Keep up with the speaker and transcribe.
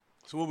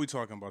So what we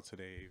talking about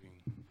today,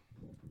 Avy?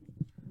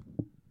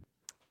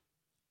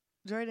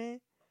 Jordan.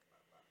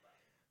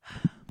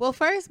 Well,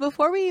 first,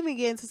 before we even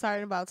get into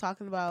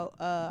talking about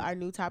our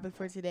new topic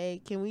for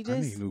today, can we I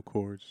need just? new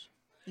chords.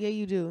 Yeah,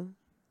 you do.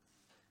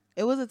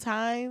 It was a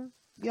time,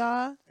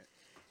 y'all,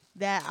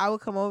 that I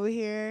would come over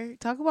here.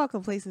 Talk about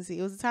complacency.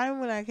 It was a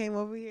time when I came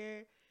over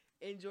here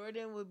and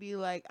Jordan would be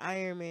like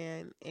Iron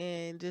Man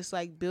and just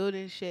like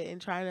building shit and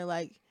trying to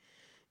like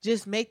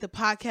just make the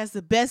podcast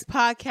the best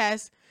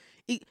podcast.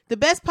 The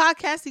best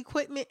podcast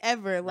equipment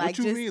ever. Like, What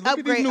you just mean? Look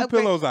upgrade, at these new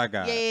upgrade. pillows I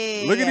got.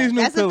 Yeah. Look at these new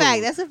That's pillows. a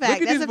fact. That's a fact.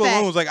 Look at That's these a fact.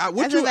 balloons. Like,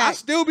 That's a I fact.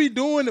 still be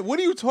doing it. What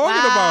are you talking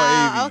Wow,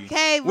 about, Avy?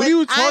 okay, What are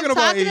you talking I'm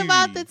about, talking Avy?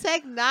 about the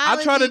technology.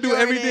 I try to do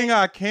Jordan. everything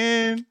I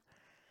can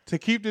to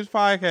keep this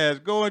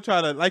podcast going.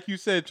 Try to, like you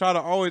said, try to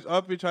always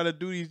up it. Try to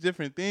do these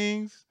different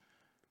things.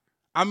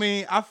 I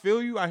mean, I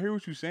feel you. I hear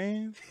what you're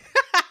saying.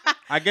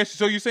 I guess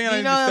so. You're saying I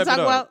need to step it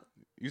up.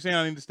 You're saying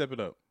I need to step it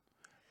up.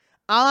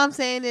 All I'm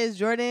saying is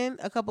Jordan,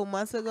 a couple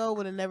months ago,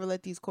 would have never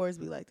let these chords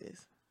be like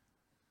this.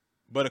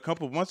 But a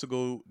couple months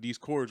ago, these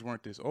chords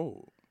weren't this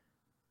old.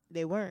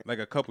 They weren't. Like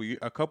a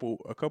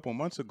couple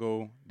months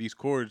ago, these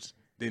chords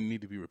didn't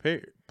need to be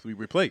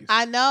replaced.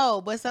 I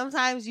know, but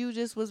sometimes you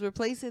just was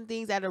replacing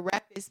things at a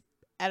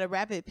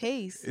rapid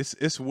pace.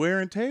 It's wear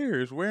and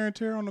tear. It's wear and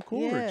tear on the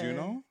chords, you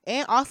know?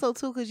 And also,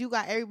 too, because you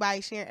got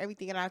everybody sharing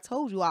everything. And I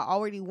told you, I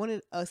already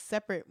wanted a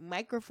separate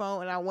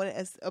microphone and I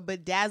wanted a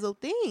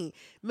bedazzled thing.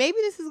 Maybe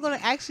this is going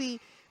to actually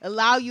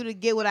allow you to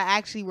get what I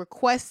actually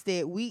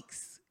requested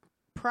weeks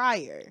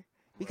prior.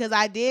 Because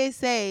I did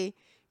say,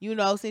 you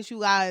know, since you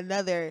got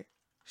another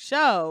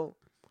show,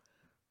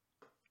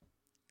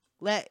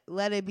 let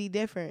it be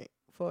different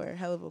for a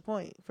hell of a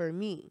point for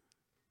me.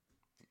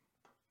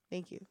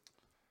 Thank you.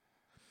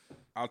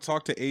 I'll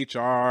talk to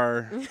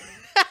HR.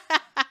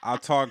 I'll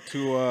talk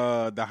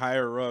to the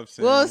higher ups.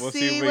 And we'll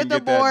see if we what can the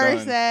get that board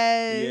done.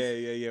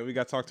 says. Yeah. We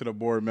got to talk to the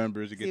board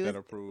members to get that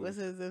approved. What's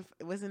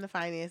in the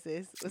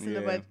finances? What's in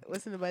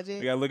the budget?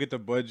 We got to look at the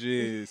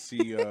budget,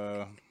 see.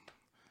 But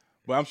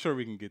I'm sure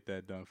we can get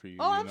that done for you.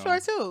 Oh, I'm sure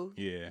too.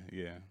 Yeah.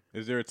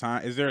 Is there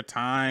a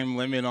time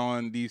limit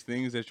on these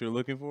things that you're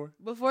looking for?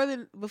 Before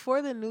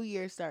the new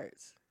year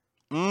starts.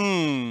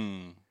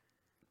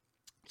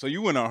 So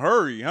you in a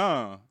hurry,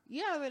 huh?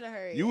 Yeah, I'm in a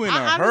hurry. You in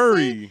a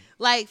hurry.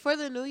 Like, for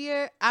the new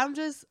year, I'm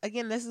just,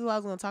 again, this is what I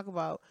was going to talk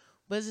about.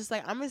 But it's just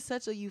like, I'm in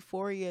such a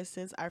euphoria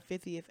since our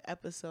 50th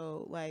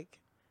episode. Like,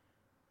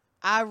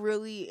 I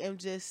really am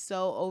just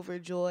so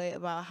overjoyed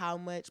about how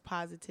much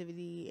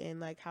positivity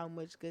and, like, how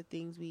much good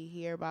things we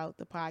hear about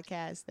the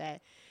podcast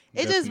that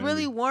it just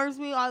really warms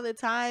me all the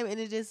time. And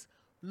it just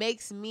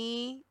makes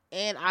me,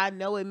 and I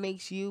know it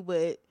makes you,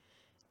 but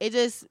it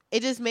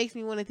just makes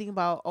me want to think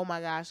about, oh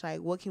my gosh,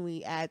 like, what can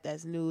we add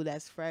that's new,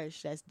 that's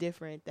fresh, that's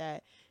different,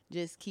 that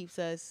just keeps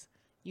us,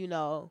 you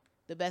know,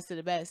 the best of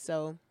the best.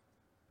 So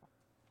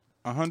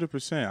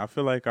 100%. I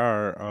feel like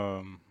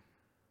our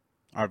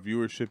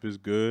viewership is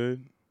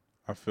good.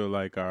 I feel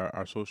like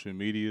our social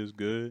media is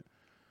good.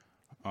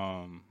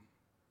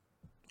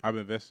 I've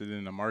invested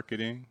in the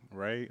marketing,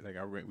 right? Like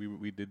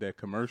we did that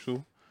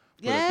commercial.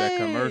 Put up that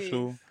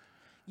commercial.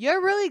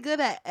 You're really good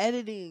at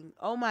editing.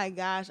 Oh my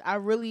gosh. I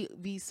really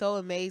be so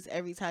amazed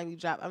every time you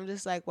drop. I'm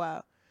just like,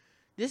 wow,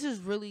 this is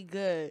really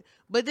good.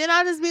 But then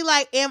I'll just be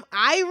like, am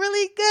I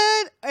really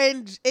good?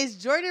 And is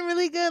Jordan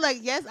really good? Like,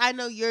 yes, I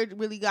know you're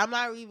really good. I'm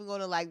not even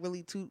going to like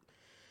really toot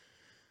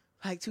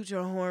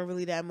your horn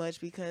really that much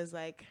because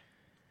like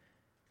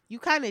you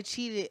kind of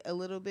cheated a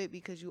little bit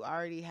because you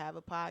already have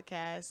a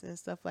podcast and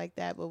stuff like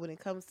that. But when it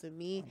comes to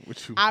me,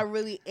 I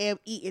really am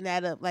eating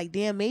that up. Like,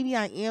 damn, maybe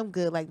I am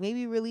good. Like,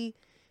 maybe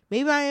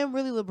I am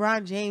really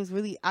LeBron James,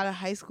 really out of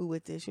high school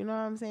with this. You know what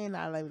I'm saying?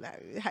 Not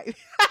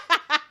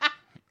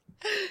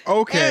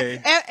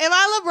okay. Am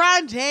I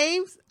LeBron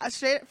James?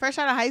 Fresh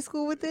out of high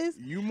school with this?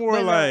 You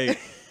more like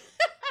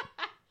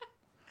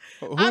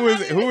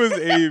who is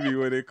Avy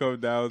when it comes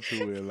down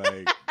to it?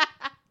 Like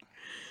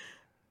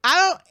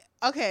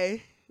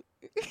Okay.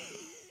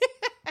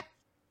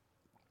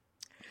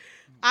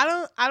 I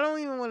don't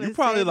even want to. You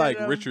probably like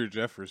Richard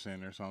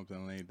Jefferson or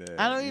something like that.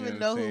 I don't even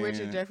know who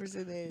Richard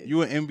Jefferson is.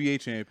 You an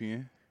NBA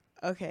champion.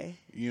 Okay.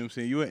 You know what I'm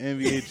saying? You an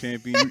NBA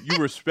champion. You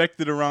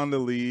respected around the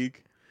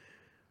league.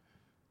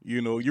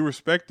 You know, you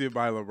respected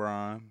by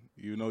LeBron.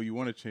 You know, you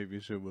won a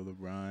championship with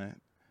LeBron.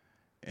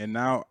 And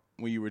now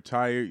when you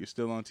retire, you're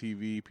still on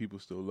TV. People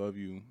still love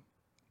you.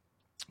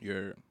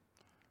 You're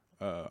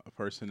a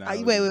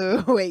personality.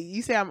 Wait.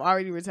 You say I'm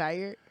already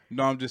retired?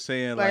 No, I'm just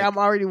saying like I'm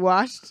already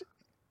washed?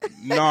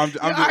 No, I'm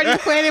just already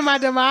planning my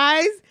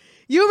demise.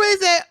 You really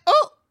said,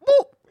 oh,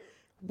 whoop.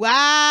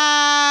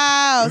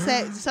 Wow.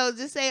 So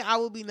just saying I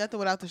will be nothing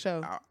without the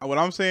show. What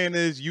I'm saying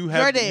is you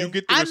get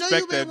the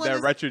respect that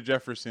Richard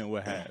Jefferson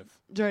would have.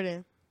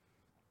 Jordan,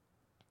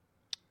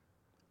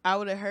 I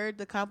would have heard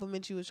the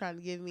compliment you was trying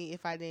to give me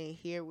if I didn't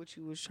hear what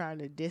you was trying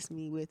to diss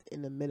me with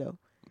in the middle.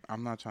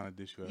 I'm not trying to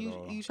diss you at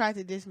all. You tried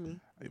to diss me.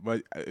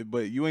 But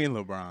you ain't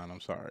LeBron. I'm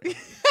sorry.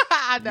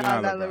 I know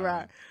I'm not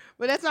LeBron.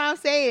 But that's what I'm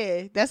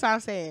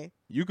saying.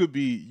 You could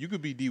be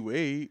D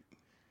Wade.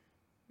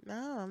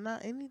 No, I'm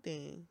not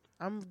anything.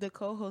 I'm the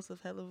co-host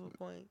of Hell of a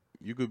Point.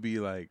 You could be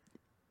like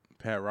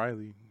Pat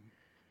Riley,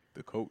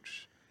 the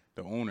coach,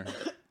 the owner.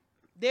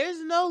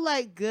 There's no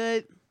like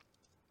good.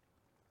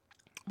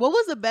 What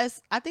was the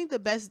best? I think the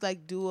best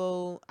like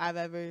duo I've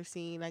ever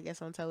seen, I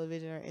guess, on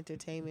television or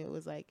entertainment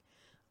was like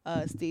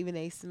Stephen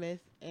A.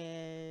 Smith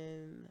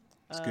and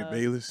Skip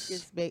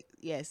Bayless.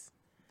 Yes.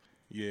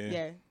 Yeah.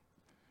 Yeah.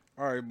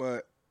 All right,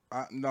 but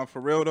now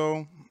for real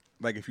though,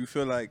 like if you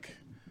feel like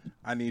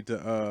I need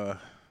to,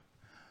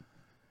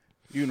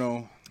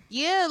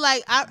 Yeah,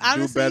 like I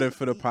honestly do better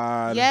for the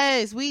pod.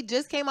 Yes, we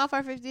just came off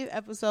our 50th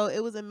episode.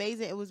 It was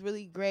amazing. It was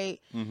really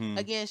great. Mm-hmm.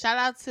 Again, shout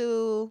out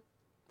to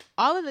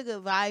all of the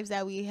good vibes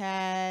that we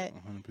had.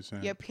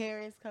 100%. Your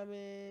parents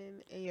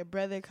coming and your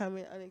brother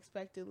coming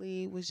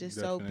unexpectedly was just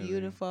Definitely. so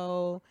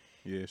beautiful.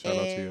 Yeah, shout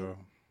out to y'all.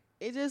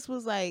 It just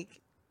was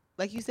like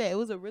you said, it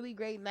was a really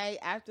great night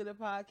after the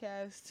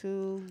podcast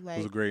too. Like, it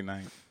was a great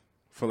night.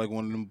 For like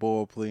one of them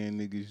ball playing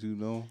niggas, you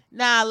know.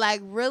 Nah,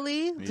 like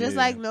really, just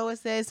Yeah. like Noah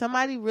said,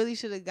 somebody really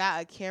should have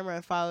got a camera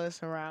and followed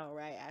us around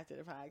right after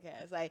the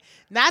podcast. Like,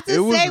 not to It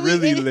was say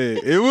really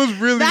lit. It was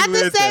really not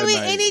lit to say that we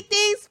night.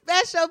 anything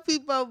special,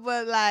 people,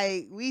 but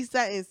like we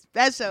something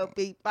special,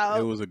 people.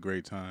 It was a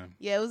great time.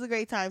 Yeah, it was a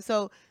great time.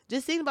 So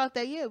just thinking about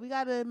that, yeah, we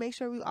gotta make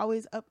sure we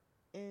always up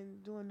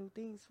and doing new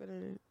things for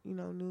the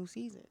new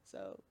season.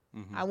 So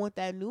I want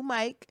that new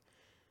mic.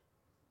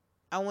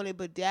 I want it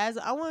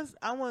bedazzled. I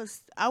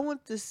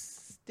want the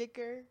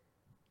sticker.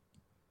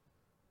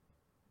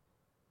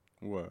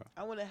 What?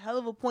 I want a hell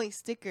of a point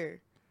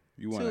sticker.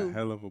 You want too. a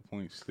hell of a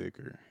point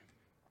sticker.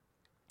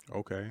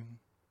 Okay.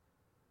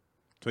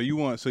 So you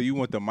want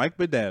the mic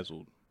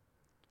bedazzled,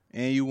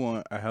 and you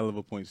want a hell of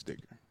a point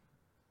sticker.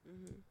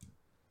 Mm-hmm.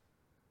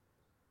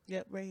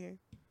 Yep, right here.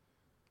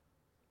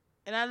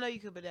 And I know you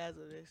could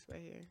bedazzle this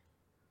right here.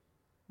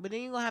 But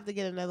then you're going to have to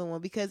get another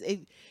one because if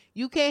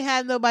you can't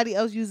have nobody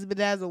else use the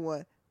bedazzle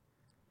one.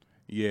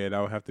 Yeah, that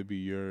would have to be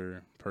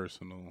your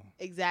personal.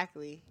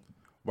 Exactly.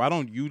 Why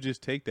don't you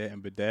just take that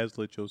and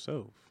bedazzle it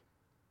yourself?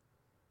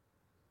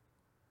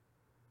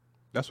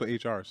 That's what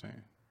HR is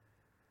saying.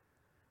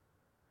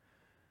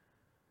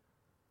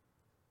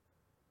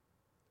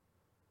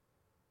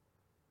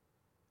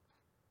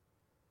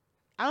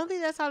 I don't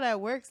think that's how that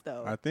works,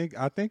 though. I think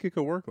it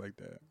could work like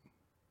that.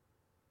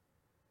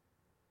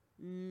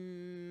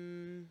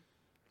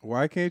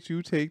 Why can't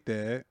you take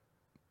that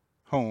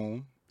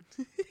home,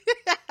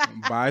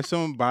 buy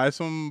some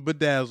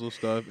bedazzle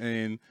stuff,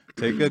 and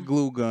take a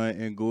glue gun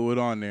and glue it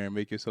on there and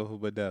make yourself a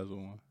bedazzle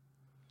one?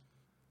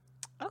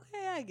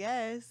 Okay, I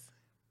guess.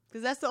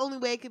 Because that's the only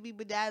way it could be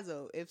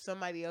bedazzled if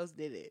somebody else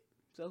did it.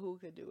 So who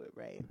could do it,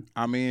 right?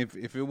 I mean,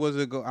 if it was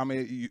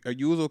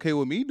you was okay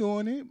with me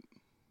doing it,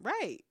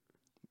 right?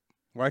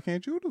 Why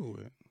can't you do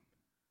it?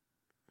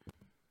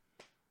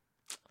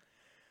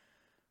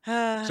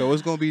 So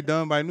it's gonna be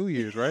done by New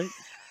Year's, right?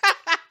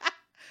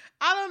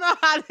 I don't know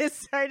how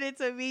this turned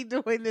into me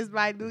doing this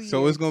by New Year's.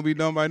 So it's gonna be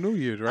done by New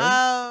Year's,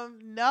 right?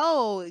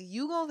 No,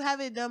 you gonna have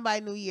it done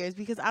by New Year's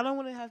because I don't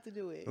want to have to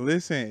do it.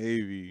 Listen,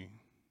 AV.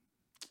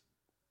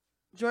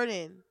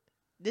 Jordan,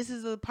 this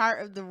is a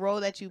part of the role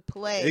that you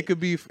play. It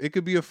could be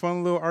a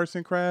fun little arts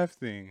and crafts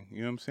thing. You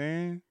know what I'm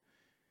saying?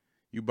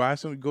 You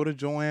go to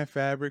Joann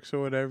Fabrics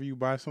or whatever. You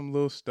buy some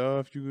little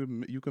stuff.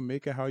 You can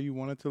make it how you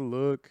want it to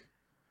look.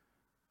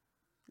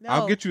 No,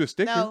 I'll get you a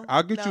sticker. No,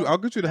 I'll get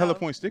you the Hella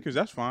Point stickers.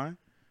 That's fine.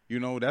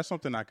 That's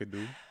something I could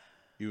do.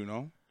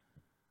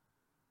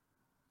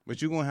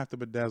 But you're gonna have to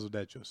bedazzle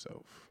that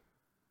yourself.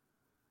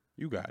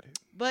 You got it.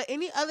 But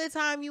any other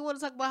time you want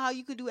to talk about how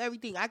you could do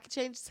everything, I can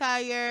change the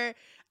tire.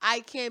 I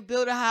can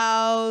build a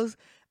house.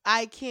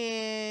 I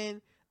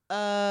can,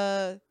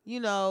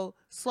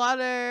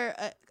 slaughter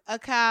a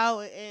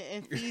cow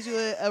and feed you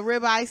a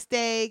ribeye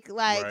steak.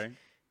 Like, right.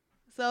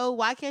 So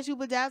why can't you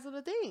bedazzle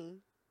the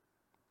thing?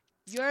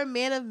 You're a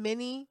man of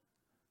many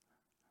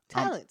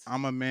talents.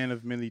 I'm a man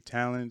of many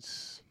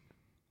talents,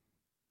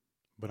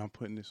 but I'm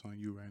putting this on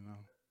you right now.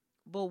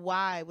 But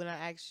why when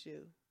I asked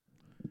you?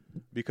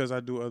 Because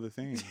I do other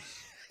things.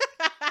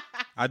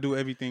 I do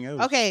everything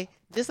else. Okay,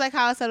 just like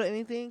how I settle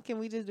anything, can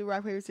we just do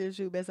rock, paper, scissors,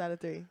 shoot, best out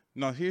of 3?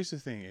 No, here's the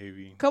thing,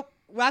 AV.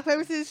 Rock,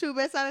 paper, scissors, shoot,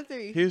 best out of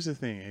 3. Here's the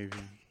thing, AV.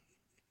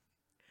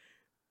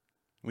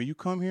 When you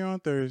come here on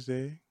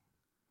Thursday,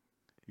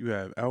 you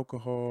have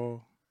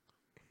alcohol.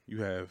 You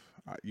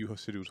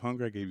said you was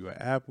hungry. I gave you an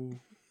apple.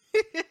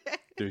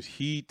 There's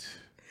heat.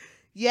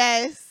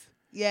 Yes.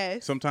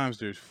 Sometimes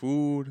there's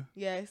food.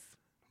 Yes.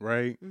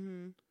 Right?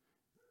 Mm-hmm.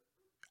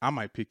 I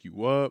might pick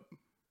you up.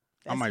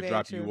 That's I might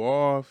drop true. you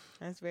off.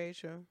 That's very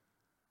true.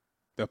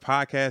 The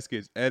podcast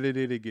gets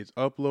edited. It gets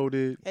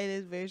uploaded. It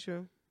is very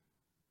true.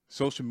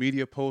 Social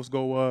media posts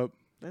go up.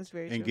 That's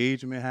very true.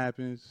 Engagement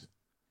happens.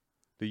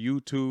 The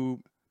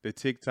YouTube, the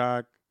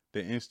TikTok,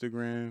 the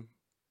Instagram.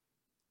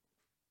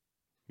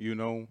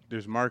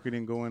 There's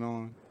marketing going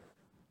on.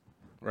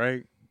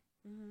 Right?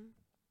 Mm-hmm.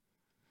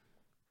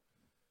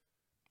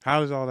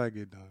 How does all that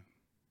get done?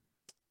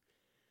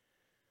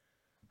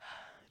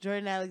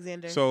 Jordan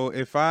Alexander. So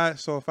if I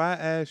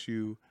ask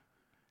you,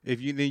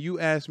 then you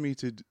ask me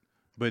to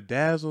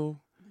bedazzle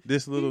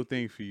this little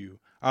thing for you.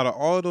 Out of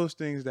all those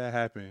things that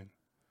happen,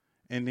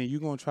 and then you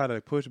gonna try to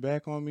push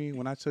back on me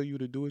when I tell you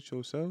to do it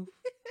yourself?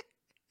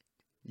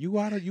 You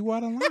out of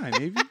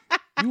line, Avy.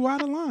 You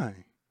out of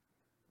line.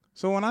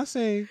 So when I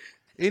say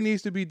it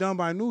needs to be done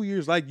by New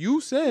Year's, like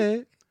you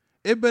said,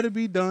 it better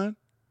be done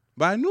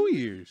by New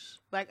Year's.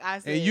 Like I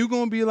said. And you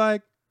gonna be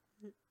like,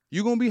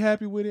 you gonna be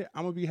happy with it.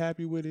 I'm gonna be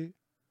happy with it.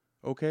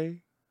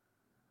 Okay?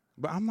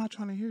 But I'm not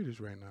trying to hear this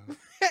right now.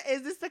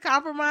 Is this the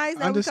compromise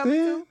that Understand?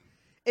 we're coming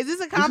to? Is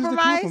this a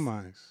compromise?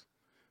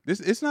 This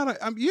is the compromise. It's not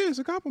a yeah, it's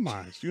a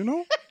compromise, you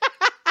know?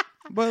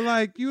 But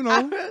like, you know,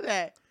 I feel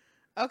that.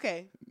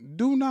 Okay.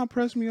 Do not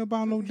press me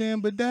about no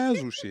damn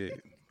bedazzle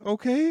shit.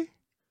 Okay?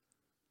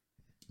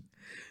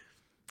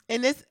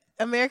 And this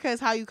America is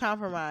how you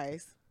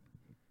compromise.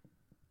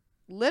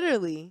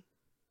 Literally.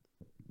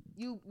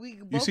 You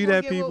see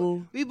that,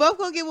 people? We both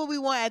gonna get what we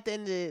want at the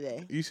end of the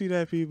day. You see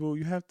that, people?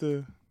 You have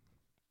to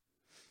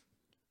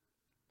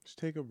just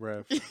take a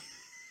breath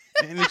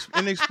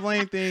and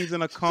explain things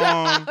in a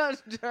calm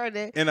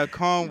Jordan. In a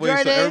calm way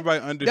Jordan, so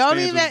everybody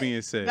understands what's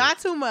being said. Not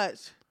too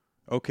much.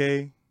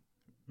 Okay?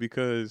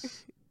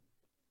 Because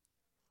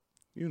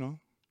you know,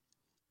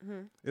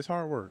 it's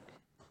hard work.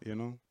 You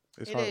know,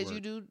 it's hard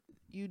work.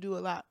 You do a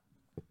lot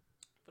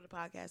for the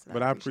podcast.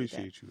 But I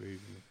appreciate you, Avery.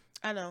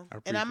 I know,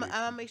 and I'm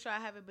gonna make sure I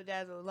have it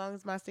bedazzled as long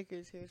as my sticker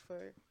is here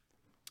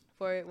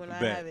for it when I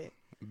have it.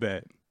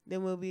 Bet.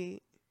 Then we'll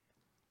be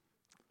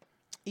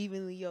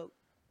evenly yoked.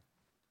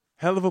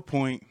 Hell of a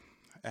point,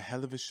 a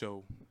hell of a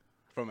show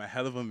from a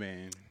hell of a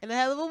man and a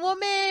hell of a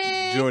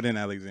woman, Jordan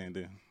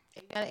Alexander.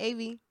 You got an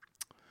AV,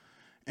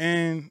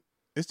 and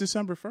it's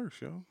December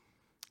 1st, yo.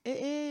 It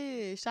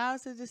is. Shout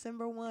out to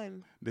December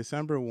 1.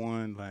 December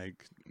 1,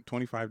 like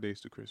 25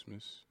 days to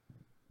Christmas.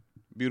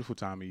 Beautiful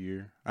time of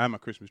year. I had my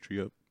Christmas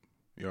tree up.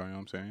 You know what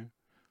I'm saying?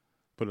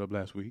 Put it up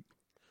last week.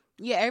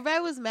 Yeah, everybody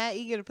was mad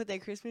eager to put their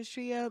Christmas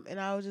tree up, and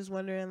I was just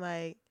wondering,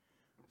 like,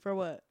 for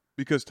what?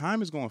 Because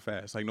time is going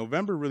fast. Like,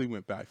 November really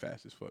went by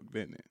fast as fuck,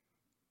 didn't it?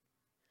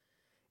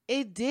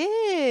 It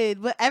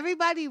did, but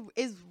everybody's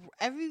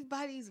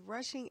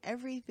rushing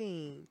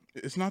everything.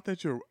 It's not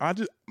that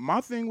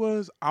my thing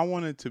was I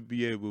wanted to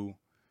be able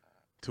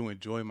to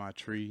enjoy my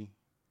tree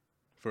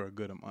for a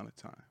good amount of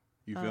time.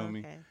 You feel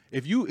me?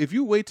 If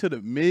you wait till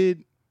the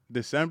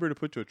mid-December to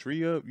put your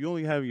tree up, you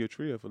only have your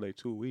tree up for like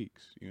 2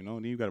 weeks, you know,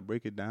 and then you got to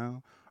break it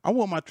down. I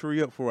want my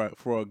tree up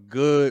for a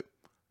good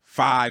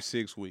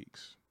 5-6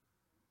 weeks.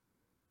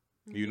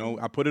 Mm-hmm. You know,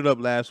 I put it up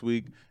last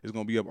week. It's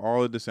going to be up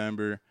all of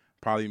December.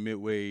 Probably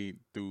midway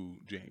through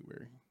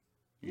January.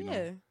 You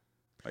know,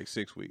 like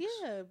 6 weeks.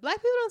 Yeah. Black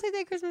people don't take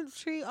their Christmas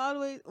tree all the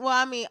way. Well,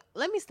 I mean,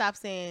 let me stop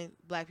saying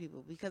black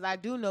people because I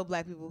do know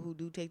black people who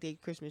do take their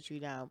Christmas tree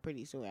down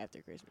pretty soon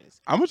after Christmas.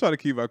 I'm going to try to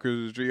keep our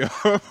Christmas tree up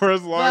for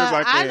as long as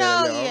I can. I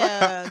know,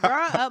 yeah.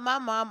 Growing up, my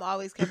mom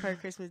always kept her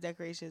Christmas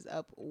decorations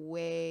up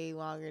way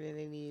longer than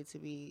they needed to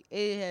be.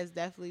 It has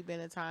definitely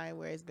been a time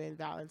where it's been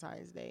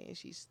Valentine's Day and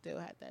she still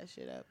had that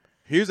shit up.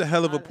 Here's a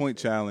hell of a point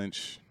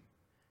challenge.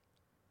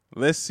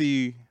 Let's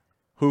see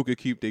who could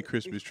keep their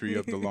Christmas tree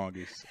up the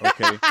longest,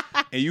 okay?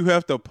 And you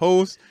have to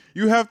post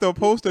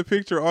a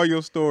picture on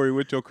your story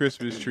with your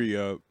Christmas tree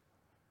up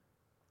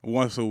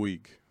once a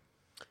week.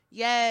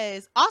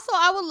 Yes. Also,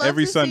 I would love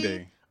every to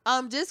Sunday.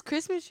 See, just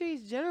Christmas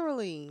trees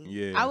generally.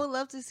 Yeah. I would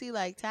love to see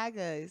like tag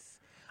us.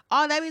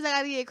 Oh, that means I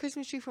gotta get a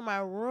Christmas tree for my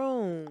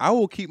room. I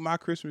will keep my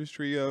Christmas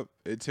tree up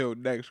until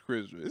next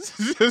Christmas.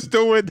 Just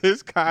to win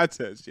this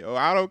contest, yo.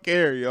 I don't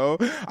care, yo.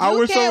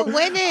 You can't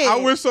win it. I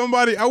wish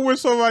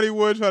somebody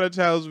would try to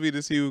challenge me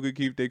to see who could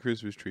keep their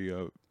Christmas tree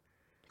up.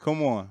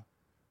 Come on.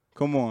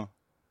 No,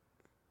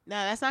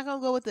 that's not gonna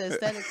go with the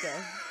aesthetic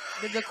though.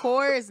 The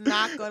decor is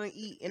not gonna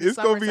eat in the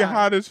summertime. It's gonna be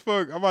hot as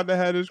fuck. I'm about to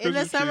have this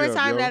Christmas tree up, in the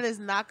summertime, yo. that is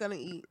not gonna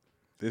eat.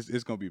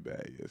 It's gonna be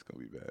bad. Yeah, it's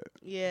gonna be bad.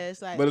 Yeah,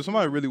 it's like. But if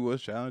somebody really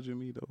was challenging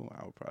me, though,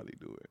 I would probably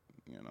do it.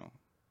 You know,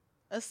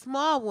 a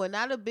small one,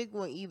 not a big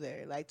one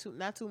either. Like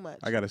not too much.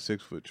 I got a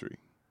 6-foot tree.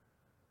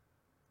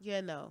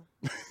 Yeah, no,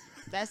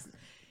 that's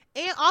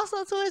and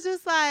also too. It's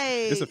just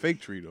like it's a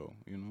fake tree, though.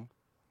 You know.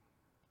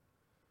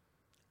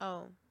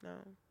 Oh no,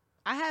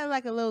 I had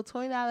like a little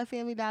 $20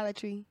 Family Dollar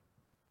tree.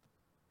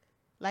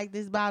 Like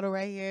this bottle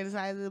right here, the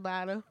size of the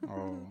bottle.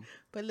 Oh.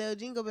 Put a little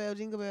jingle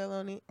bell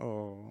on it.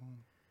 Oh.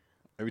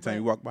 Every time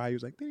you walk by, you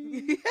was like,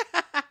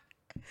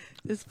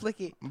 just flick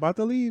it. I'm about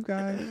to leave,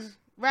 guys.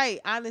 Right,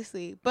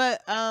 honestly.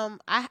 But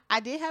I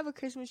did have a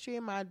Christmas tree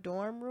in my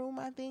dorm room,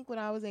 I think, when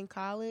I was in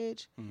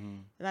college. Mm-hmm.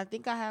 And I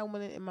think I have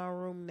one in my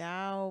room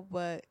now,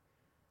 but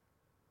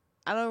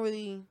I don't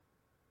really.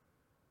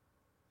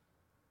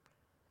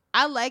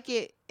 I like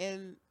it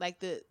in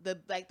like the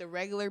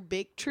regular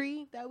big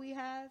tree that we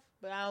have,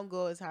 but I don't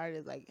go as hard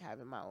as like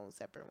having my own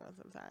separate one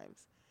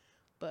sometimes.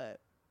 But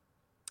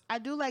I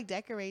do like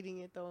decorating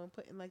it though and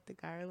putting like the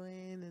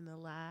garland and the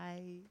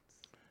lights.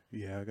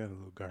 Yeah, I got a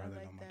little garland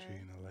on my tree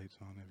and the lights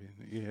on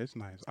it. Yeah, it's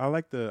nice. I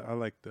like the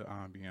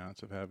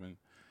ambiance of having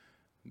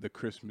the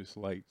Christmas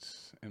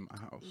lights in my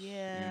house.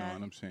 Yeah. You know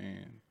what I'm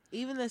saying?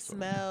 Even the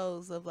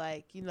smells of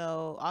like, you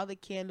know, all the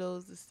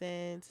candles, the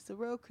scents. It's a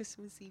real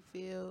Christmassy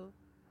feel.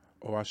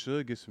 Oh, I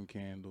should get some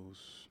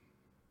candles.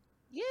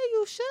 Yeah,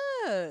 you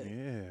should.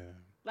 Yeah.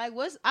 Like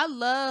I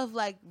love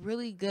like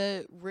really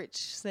good rich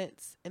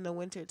scents in the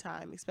winter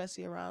time,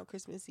 especially around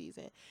Christmas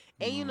season.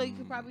 And you know, you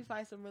can probably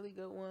find some really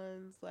good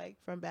ones like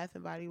from Bath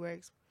and Body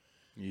Works.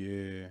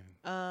 Yeah.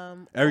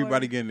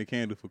 Everybody or, getting a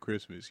candle for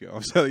Christmas, yo.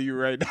 I'm telling you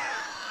right now.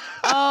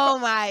 Oh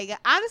my God.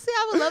 Honestly,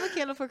 I would love a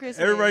candle for Christmas.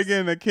 Everybody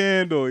getting a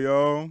candle,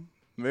 yo.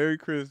 Merry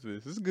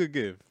Christmas. It's a good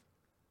gift.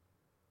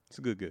 It's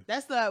a good gift.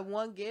 That's the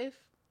one gift?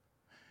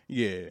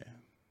 Yeah.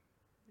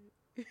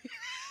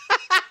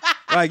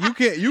 Like you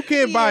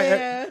can't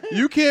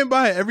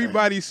buy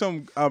everybody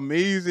some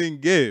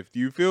amazing gift.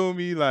 You feel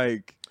me?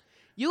 Like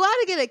you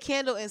gotta get a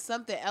candle and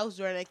something else,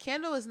 Jordan. A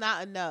candle is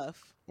not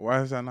enough.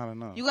 Why is that not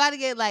enough? You gotta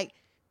get like,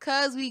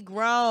 cause we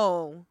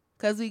grown.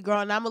 Now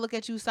I'm gonna look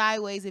at you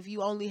sideways if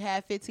you only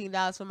have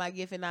 $15 for my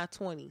gift and not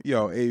 20.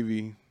 Yo,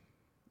 AV.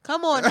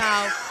 Come on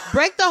now.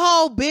 Break the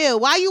whole bill.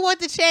 Why you want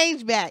the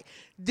change back?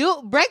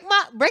 You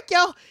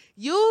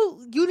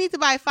need to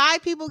buy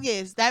 5 people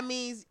gifts. That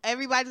means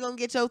everybody's gonna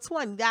get your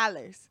 $20.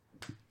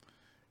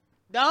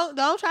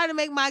 Don't try to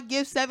make my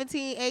gift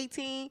 $17,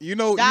 $18. You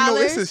know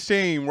it's a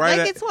shame, right?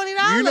 Make it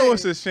 $20. You know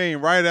it's a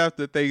shame right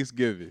after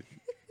Thanksgiving.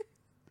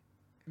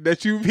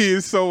 That you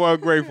being so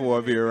ungrateful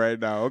up here right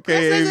now,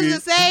 okay? Christmas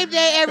is the same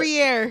day every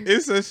year.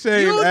 It's a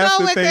shame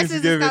after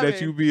Thanksgiving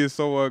that you being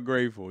so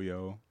ungrateful,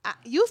 yo.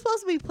 You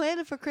supposed to be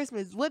planning for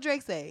Christmas. What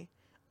Drake say?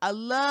 I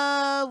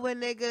love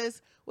when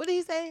niggas. What did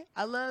he say?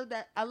 I love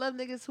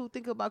niggas who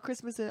think about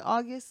Christmas in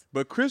August.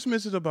 But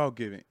Christmas is about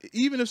giving.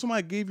 Even if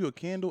somebody gave you a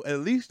candle,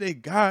 at least they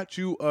got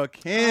you a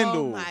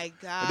candle. Oh my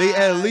God. They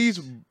at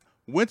least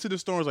went to the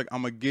store and was like,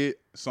 I'm gonna get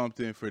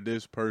something for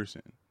this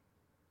person.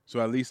 So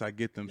at least I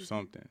get them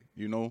something,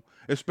 you know?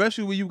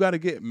 Especially when you got to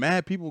get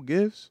mad people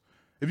gifts.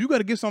 If you got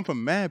to get something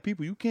from mad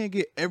people, you can't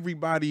get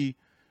everybody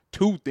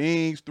 2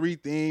 things, 3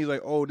 things.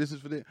 Like, oh, this is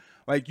for this.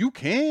 Like, you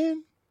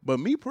can. But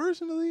me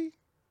personally,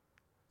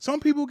 some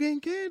people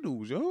getting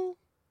candles, yo.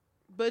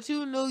 But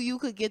you knew you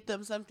could get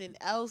them something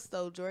else,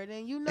 though,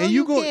 Jordan. You know and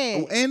you can.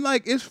 can. And,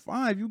 like, it's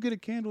fine. If you get a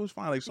candle, it's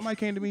fine. Like, somebody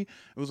came to me.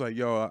 It was like,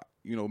 yo,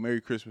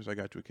 Merry Christmas. I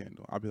got you a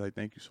candle. I'll be like,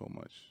 thank you so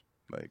much.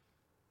 Like,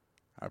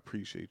 I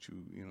appreciate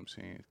you, you know what I'm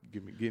saying,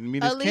 getting me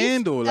this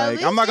candle.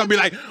 Like, I'm not going to be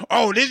like,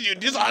 oh,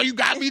 this all you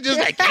got me, just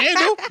that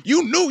candle?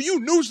 You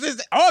knew since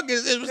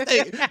August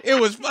it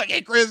was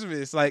fucking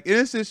Christmas. Like,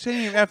 it's a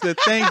shame after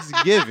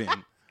Thanksgiving,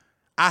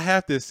 I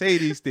have to say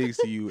these things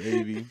to you,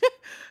 AV.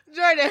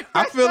 Jordan.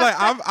 I feel like,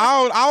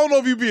 I don't know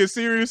if you being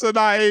serious or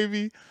not,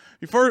 AV.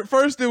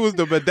 First it was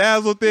the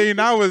bedazzle thing.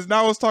 Now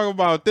it's talking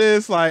about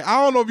this. Like,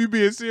 I don't know if you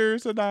being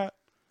serious or not.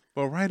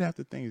 But right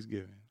after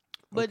Thanksgiving.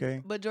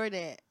 But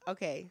Jordan,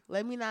 okay,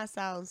 let me not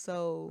sound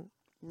so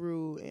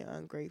rude and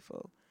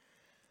ungrateful.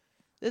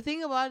 The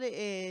thing about it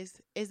is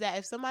that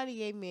if somebody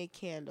gave me a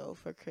candle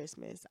for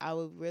Christmas, I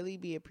would really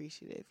be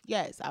appreciative.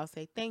 Yes, I'll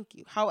say thank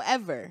you.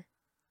 However,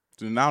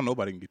 so now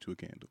nobody can get you a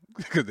candle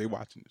because they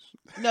watching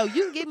this. No,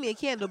 you can give me a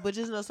candle, but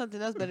just know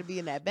something else better be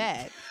in that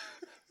bag.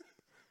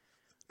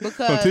 Because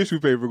some tissue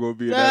paper gonna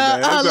be in that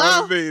bag. That's the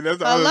other thing. That's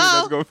the other thing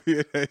that's gonna be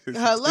in that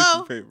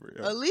tissue paper.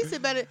 Yeah. At least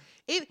it better.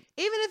 Even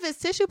if it's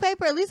tissue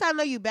paper, at least I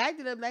know you bagged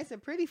it up nice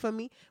and pretty for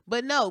me.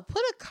 But no,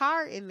 put a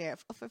card in there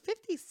for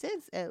 50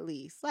 cents at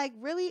least. Like,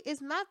 really,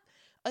 it's not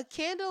a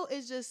candle.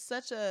 Is just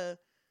such a.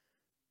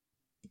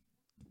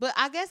 But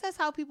I guess that's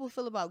how people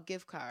feel about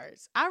gift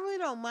cards. I really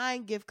don't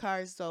mind gift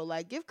cards though.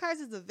 Like, gift cards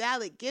is a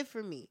valid gift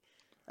for me.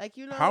 Like,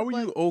 you know. How are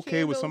you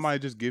okay with somebody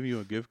just giving you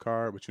a gift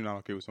card, but you're not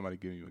okay with somebody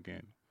giving you a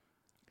candle?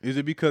 Is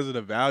it because of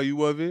the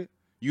value of it?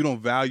 You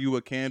don't value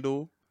a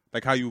candle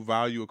like how you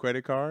value a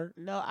credit card?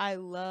 No, I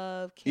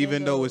love candles.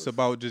 Even though it's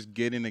about just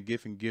getting a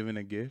gift and giving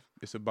a gift,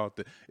 it's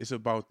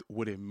about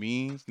what it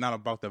means, not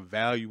about the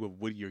value of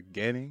what you're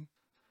getting.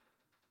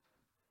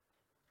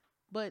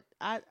 But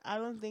I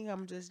don't think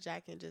I'm just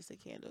jacking just a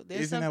candle.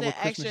 There's Isn't something that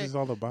what Christmas extra. is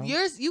all about?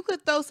 You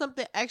could throw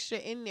something extra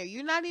in there.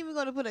 You're not even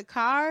gonna put a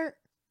card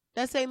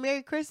that say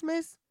Merry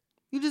Christmas.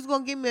 You just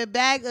gonna give me a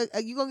bag.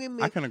 You gonna give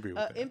me? I can agree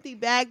with that. Empty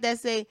bag that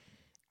say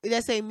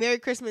Merry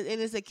Christmas and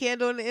it's a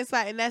candle on the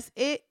inside and that's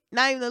it.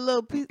 Not even a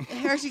little piece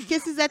Hershey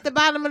Kisses at the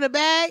bottom of the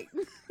bag.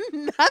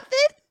 Nothing.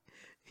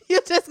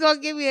 You're just gonna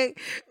give me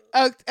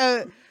a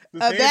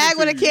bag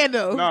with a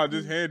candle. No,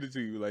 just hand it to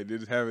you. Like, they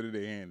just have it in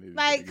their hand.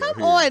 Like,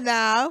 come on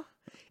now.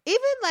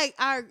 Even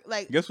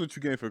guess what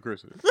you getting for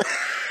Christmas?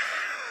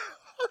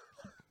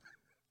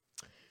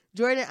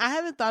 Jordan, I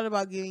haven't thought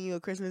about giving you a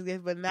Christmas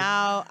gift, but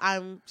now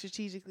I'm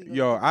strategically.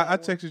 Yo, I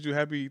texted you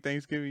Happy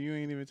Thanksgiving. You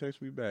ain't even text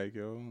me back,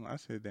 yo. I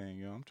said, dang,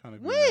 yo, I'm trying to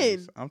be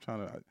nice. I'm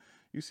trying to.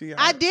 You see,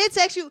 I did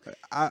text you.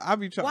 I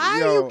be trying.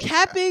 Why are you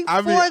capping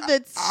for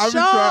the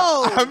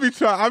show? I be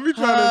trying to be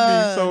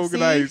so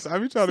nice. I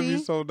be trying to be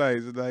so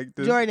nice. Like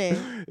this,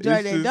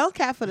 Jordan, don't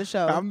cap for the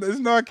show. It's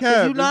not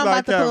cap. You know I'm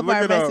about to pull up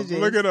our messages.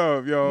 Look it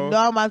up, yo. No,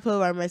 I'm about to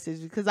pull up our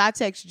messages because I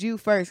texted you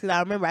first because I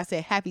remember I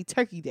said Happy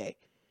Turkey Day.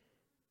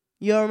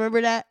 You don't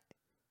remember that?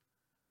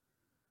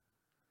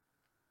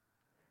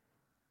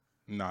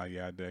 Nah,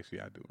 yeah, I do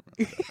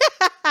remember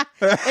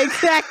that.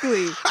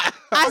 Exactly.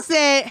 I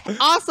said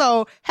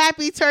also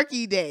Happy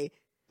Turkey Day.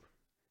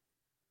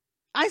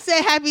 I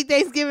said Happy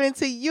Thanksgiving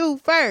to you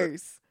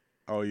first.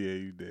 Oh yeah,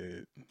 you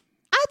did.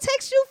 I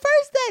text you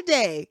first that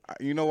day.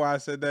 You know why I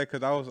said that?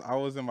 Because I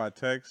was in my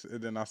text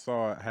and then I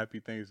saw Happy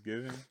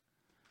Thanksgiving,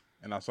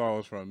 and I saw it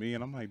was from me,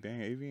 and I'm like,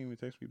 dang, AV didn't even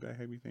text me back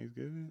Happy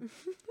Thanksgiving.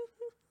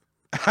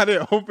 I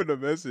didn't open the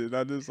message.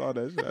 I just saw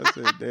that shit. I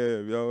said,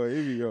 damn, yo,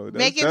 AV, yo,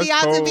 Making that's me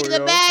out cold, to be the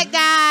yo. bad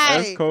guy.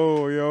 That's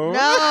cold, yo.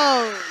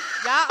 No.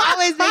 Y'all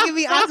always making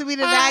me out to be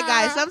the bad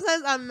guy.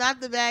 Sometimes I'm not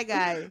the bad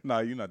guy. Nah,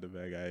 you're not the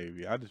bad guy,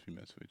 AV. I just be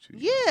messing with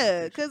you.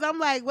 Yeah, because I'm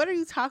like, what are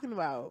you talking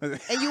about?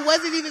 And you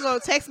wasn't even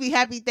going to text me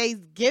Happy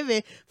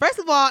Thanksgiving. First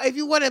of all, if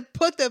you want to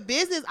put the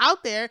business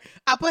out there,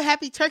 I put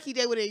Happy Turkey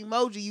Day with an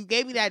emoji. You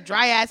gave me that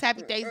dry ass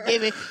Happy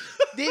Thanksgiving.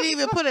 Didn't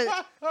even put an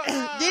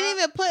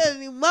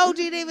emoji.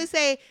 Didn't even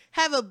say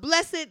have a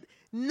blessed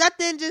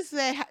nothing. Just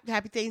said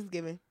Happy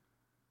Thanksgiving.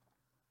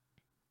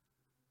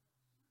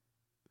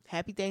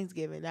 Happy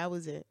Thanksgiving. That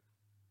was it.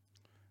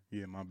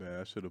 Yeah, my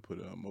bad. I should have put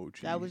an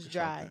emoji. That was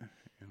dry.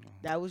 You know?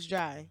 That was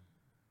dry.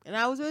 And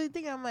I was really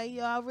thinking, I'm like,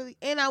 yo,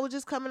 and I was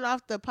just coming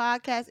off the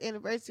podcast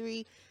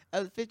anniversary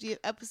of the 50th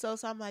episode.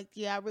 So I'm like,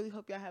 yeah, I really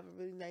hope y'all have a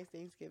really nice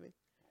Thanksgiving.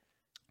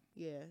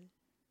 Yeah.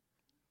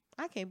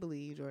 I can't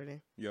believe you,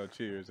 Jordan. Yo,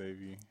 cheers,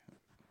 AV.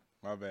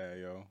 My bad,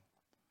 yo.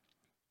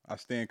 I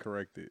stand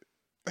corrected.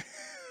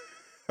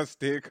 I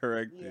stand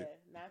corrected.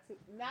 Yeah,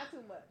 not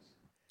too much.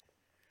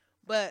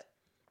 But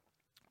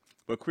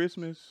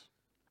Christmas,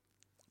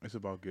 it's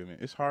about giving.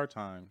 It's hard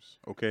times,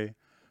 okay?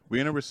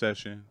 We're in a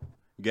recession.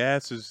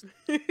 Gas is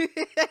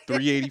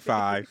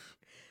 $3.85.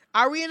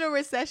 Are we in a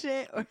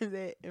recession or is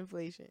it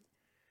inflation?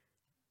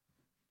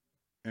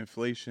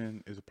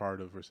 Inflation is a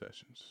part of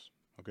recessions,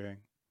 okay?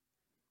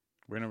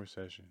 We're in a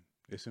recession.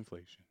 It's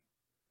inflation.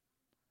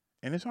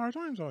 And it's hard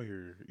times out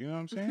here. You know what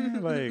I'm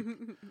saying? Like,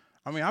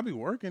 I mean, I be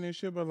working and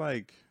shit, but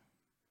like,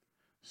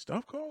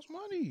 stuff costs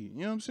money. You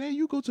know what I'm saying?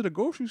 You go to the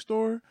grocery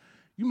store,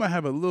 you might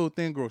have a little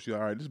thin grocery. All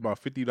right, this is about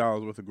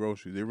 $50 worth of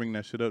groceries. They ring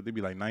that shit up. They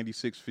be like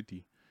 $96.50.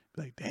 Be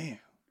like, damn.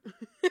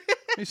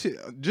 This shit,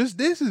 just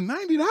this is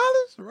 $90,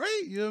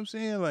 right? You know what I'm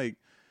saying? Like,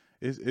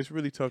 it's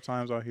really tough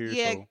times out here.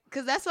 Yeah,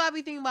 because that's what I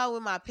be thinking about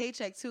with my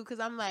paycheck too. Because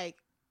I'm like,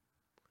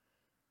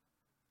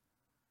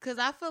 because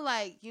I feel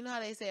like, you know how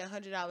they say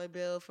 $100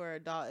 bill for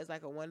an adult is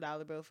like a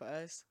 $1 bill for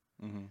us?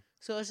 Mm-hmm.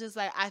 So it's just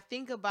like, I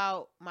think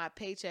about my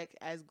paycheck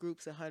as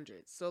groups of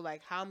hundreds. So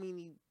like, how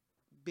many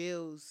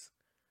bills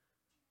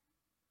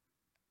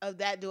of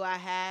that do I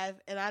have?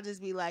 And I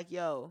just be like,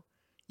 yo,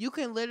 you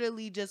can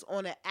literally just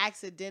on an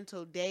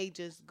accidental day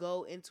just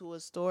go into a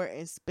store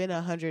and spend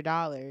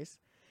 $100.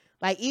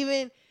 Like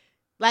even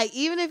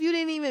if you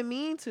didn't even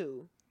mean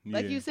to.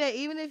 Like you said,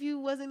 even if you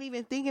wasn't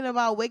even thinking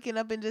about waking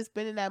up and just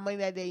spending that money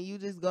that day, you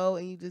just go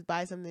and you just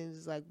buy something and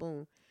just like,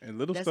 boom. And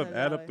little That's stuff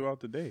add $100. up throughout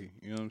the day.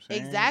 You know what I'm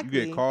saying? Exactly.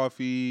 You get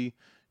coffee,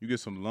 you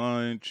get some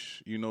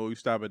lunch, you know, you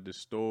stop at the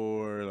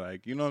store.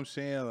 Like, you know what I'm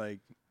saying? Like,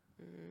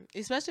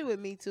 especially with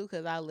me too,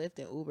 because I Lyft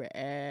and Uber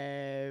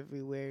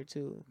everywhere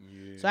too.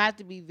 yeah. So I have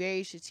to be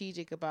very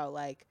strategic about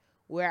like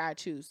where I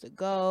choose to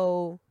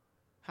go,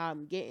 how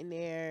I'm getting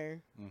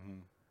there,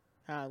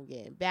 how I'm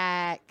getting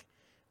back.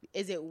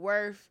 Is it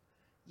worth,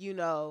 you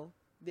know,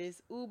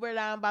 this Uber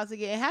that I'm about to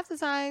get? And half the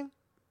time,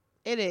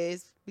 it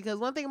is. Because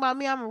one thing about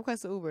me, I'm going to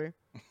request an Uber.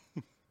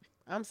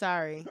 I'm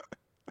sorry.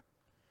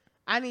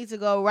 I need to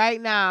go right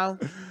now,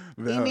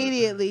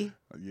 immediately.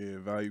 Yeah,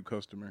 value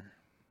customer.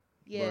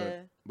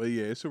 Yeah. But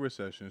yeah, it's a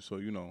recession. So,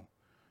 you know,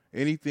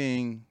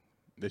 anything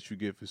that you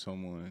get for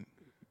someone,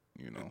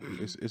 you know,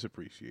 it's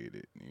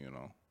appreciated, you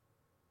know.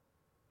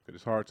 Because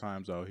it's hard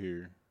times out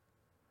here.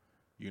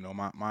 You know,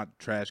 my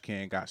trash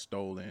can got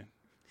stolen.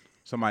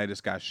 Somebody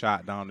just got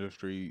shot down the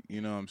street.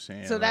 You know what I'm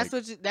saying? So that's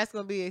that's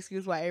going to be an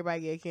excuse why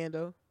everybody get a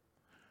candle?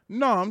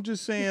 No, I'm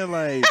just saying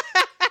like,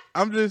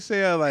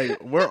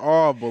 we're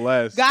all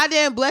blessed. God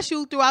didn't bless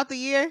you throughout the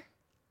year?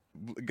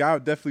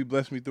 God definitely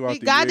blessed me throughout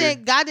the year.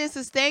 God didn't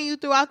sustain you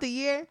throughout the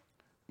year?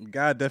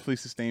 God definitely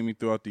sustained me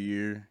throughout the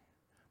year.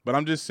 But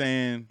I'm just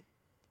saying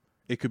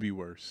it could be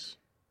worse.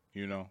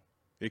 You know?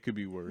 It could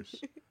be worse.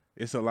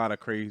 It's a lot of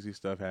crazy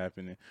stuff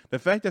happening. The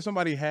fact that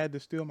somebody had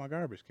to steal my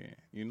garbage can,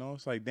 you know,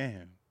 it's like,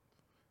 damn.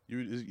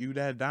 You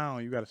that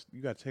down, you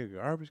gotta take a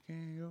garbage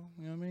can, yo.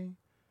 You know what I mean?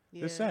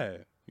 Yeah. It's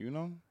sad, you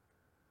know?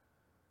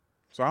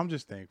 So I'm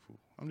just thankful.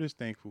 I'm just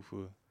thankful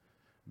for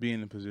being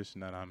in the position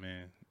that I'm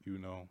in, you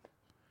know.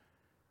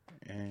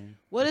 And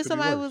what if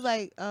somebody was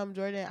like,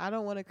 Jordan, I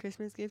don't want a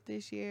Christmas gift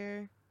this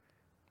year.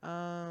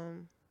 I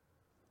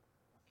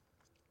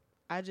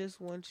just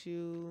want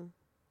you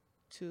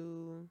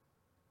to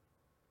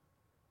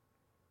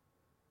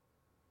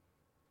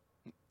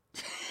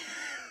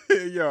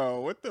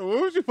Yo, what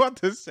was you about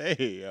to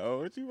say,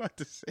 yo? What you about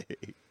to say?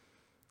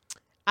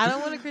 I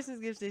don't want a Christmas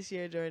gift this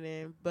year,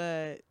 Jordan,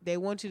 but they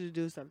want you to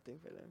do something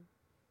for them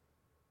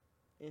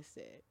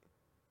instead.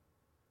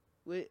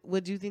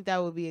 Would you think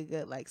that would be a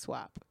good like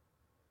swap?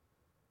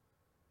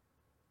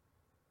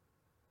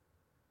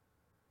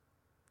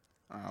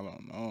 I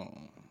don't know.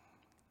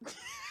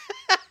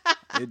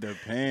 It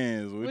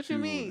depends. What you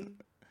mean?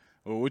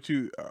 Well, what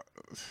you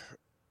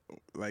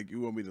like?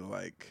 You want me to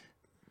like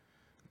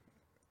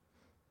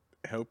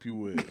help you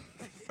with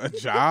a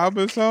job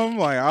or something?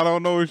 Like I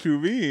don't know what you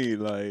mean.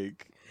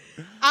 Like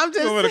I'm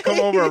just you want me to come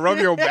over and rub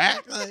your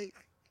back? Like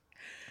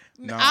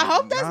I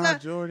hope that's not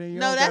Jordan.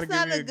 No, that's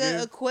not a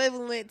good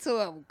equivalent to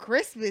a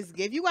Christmas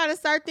gift. You got to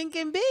start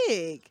thinking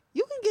big.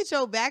 You can get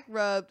your back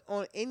rubbed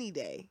on any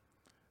day.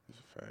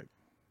 That's a fact.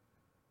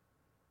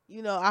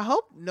 You know, I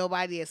hope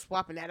nobody is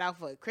swapping that out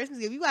for a Christmas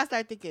gift. You got to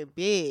start thinking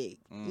big,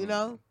 you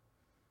know?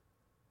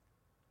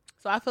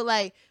 So I feel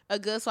like a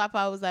good swap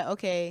out was like,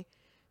 okay,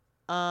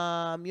 you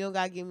don't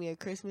got to give me a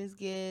Christmas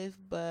gift,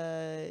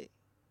 but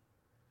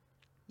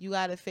you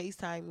got to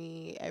FaceTime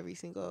me every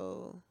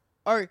single...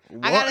 Or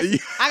what? I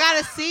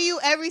gotta see you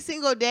every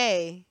single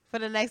day for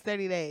the next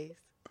 30 days.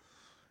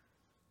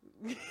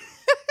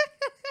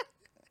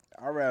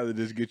 I'd rather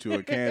just get you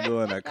a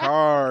candle and a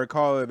car,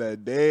 call it a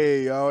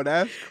day, yo.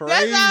 That's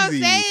crazy. That's what I'm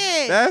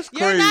saying. That's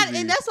crazy.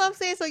 And that's what I'm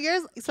saying.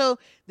 So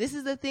this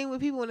is the thing with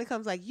people when it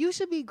comes like, you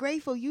should be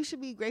grateful. You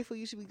should be grateful.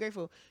 You should be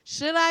grateful.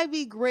 Should I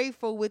be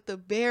grateful with the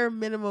bare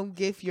minimum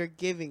gift you're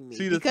giving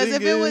me? Because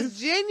if it was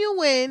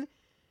genuine,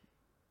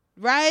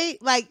 right?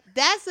 Like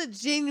that's a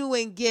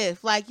genuine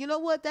gift. Like, you know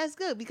what? That's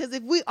good. Because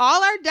if we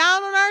all are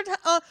down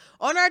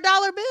on our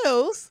dollar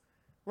bills,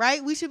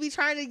 right? We should be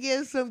trying to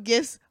give some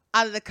gifts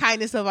out of the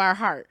kindness of our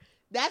heart.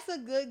 That's a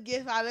good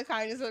gift out of the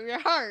kindness of your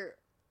heart.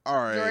 All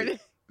right. Jordan.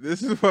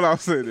 This is what I'll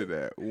say to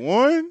that.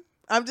 One,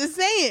 I'm just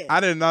saying. I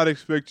did not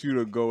expect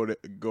you to go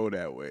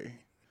that way.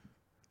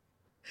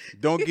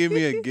 Don't give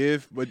me a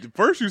gift, but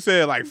first you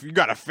said like you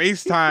gotta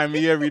FaceTime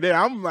me every day.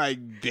 I'm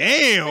like,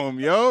 damn,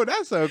 yo,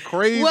 that's a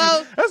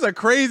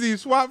crazy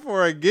swap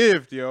for a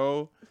gift,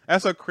 yo.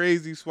 That's a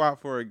crazy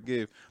swap for a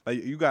gift.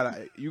 Like you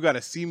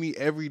gotta see me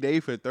every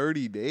day for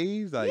 30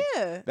 days. Like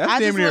that's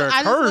damn near a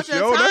curse,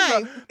 yo.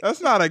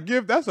 That's not a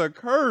gift. That's a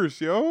curse,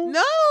 yo.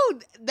 No,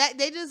 that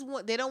they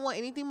don't want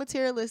anything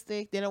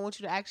materialistic. They don't want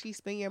you to actually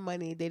spend your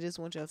money. They just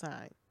want your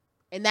time,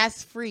 and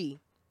that's free.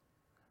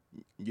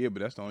 Yeah,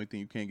 but that's the only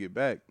thing you can't get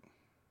back.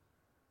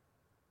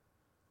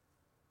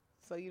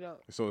 So you don't.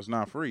 So it's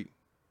not free.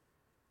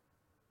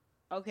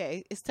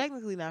 Okay, it's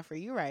technically not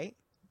free. You're right.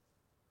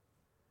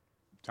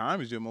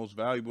 Time is your most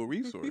valuable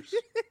resource.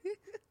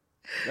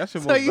 That's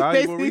your most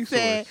valuable resource.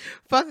 Saying,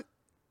 fuck.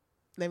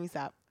 Let me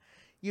stop.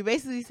 You're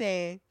basically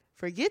saying,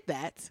 forget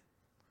that,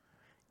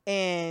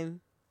 and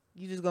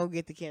you just gonna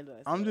get the candle.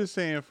 I'm just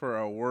saying, for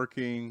a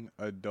working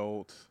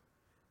adult,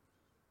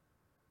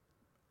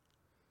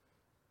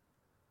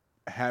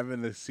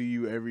 having to see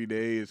you every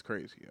day is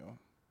crazy, yo.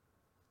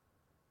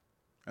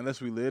 Unless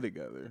we live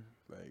together,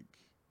 like.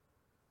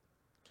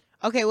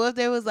 Okay, well, if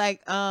there was like,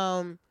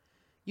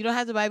 you don't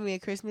have to buy me a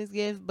Christmas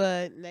gift,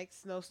 but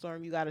next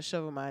snowstorm, you got to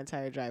shovel my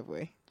entire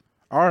driveway.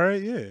 All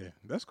right, yeah,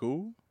 that's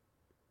cool.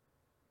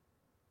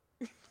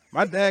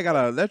 My dad got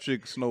an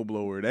electric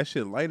snowblower. That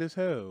shit light as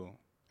hell.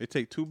 It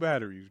take 2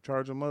 batteries. You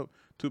charge them up.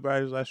 2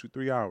 batteries last you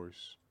 3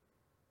 hours.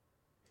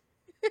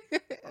 Okay.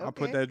 I'll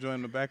put that joint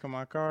in the back of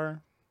my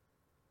car.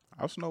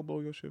 I'll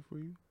snowblow your shit for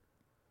you.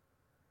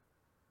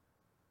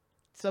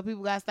 So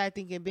people got to start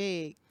thinking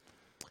big.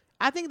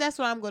 I think that's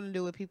what I'm going to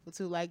do with people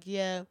too. Like,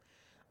 yeah,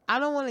 I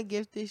don't want a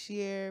gift this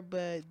year,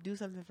 but do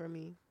something for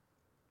me.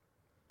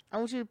 I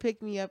want you to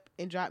pick me up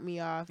and drop me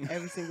off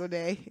every single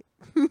day,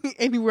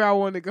 anywhere I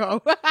want to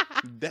go.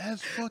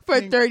 That's fucking for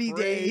 30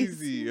 crazy,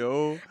 days,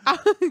 yo.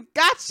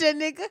 Gotcha,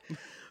 nigga.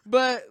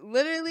 But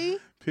literally,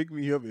 pick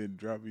me up and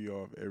drop me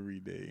off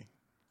every day.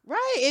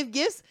 Right.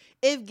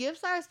 If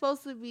gifts are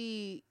supposed to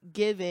be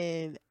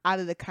given out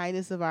of the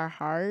kindness of our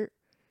heart,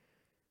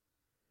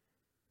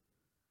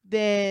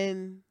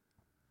 then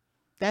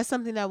that's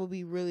something that would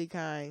be really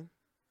kind.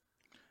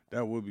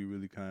 That would be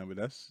really kind, but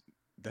that's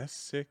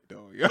sick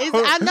though, yo.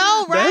 I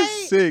know, right?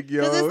 That's sick,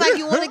 yo. Because it's like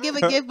you want to give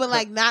a gift, but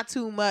like not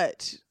too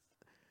much.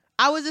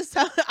 I was just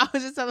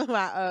telling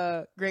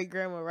my great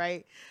grandma,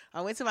 right?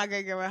 I went to my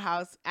great grandma's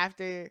house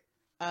after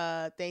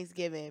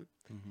Thanksgiving,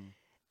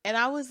 and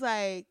I was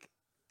like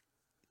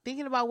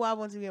thinking about what I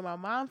want to give my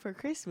mom for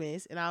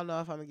Christmas, and I don't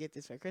know if I'm gonna get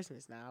this for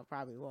Christmas now. I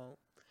probably won't.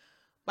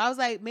 But I was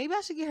like, maybe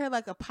I should get her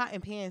like a pot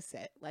and pan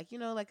set, like, you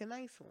know, like a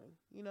nice one,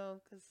 you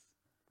know, because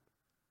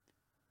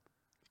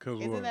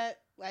isn't what? that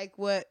like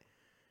what,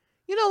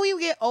 you know, when you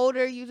get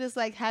older, you just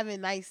like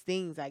having nice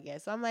things, I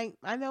guess. So I'm like,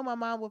 I know my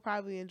mom would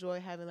probably enjoy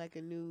having like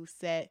a new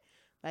set,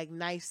 like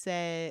nice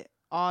set,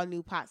 all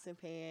new pots and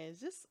pans.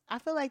 Just, I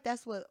feel like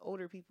that's what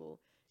older people,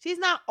 she's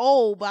not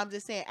old, but I'm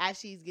just saying as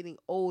she's getting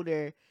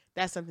older,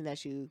 that's something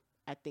that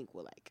I think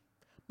will like.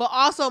 But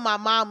also my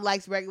mom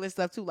likes regular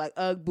stuff too, like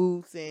Ugg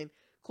boots and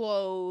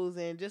clothes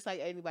and just like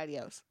anybody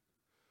else.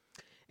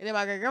 And then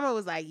my great grandma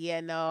was like,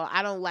 yeah, no,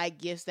 I don't like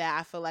gifts that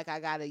I feel like I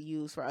gotta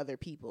use for other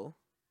people.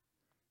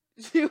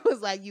 She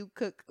was like, you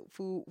cook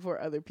food for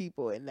other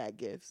people in that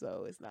gift,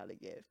 so it's not a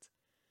gift.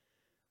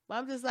 But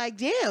I'm just like,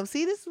 damn,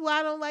 see, this is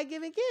why I don't like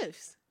giving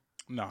gifts.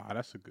 Nah,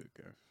 that's a good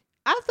gift.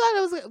 I thought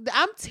it was.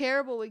 I'm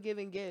terrible with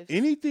giving gifts.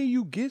 Anything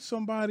you get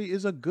somebody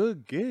is a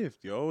good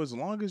gift, yo. As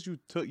long as you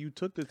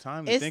took the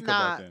time to think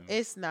about them.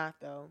 It's not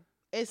though.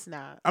 It's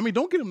not. I mean,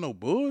 don't get them no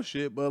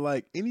bullshit, but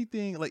like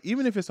anything, like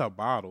even if it's a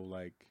bottle,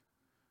 like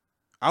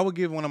I would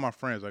give one of my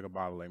friends like a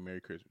bottle, like Merry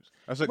Christmas.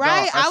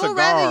 Right. I would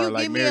rather you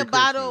like give me Merry a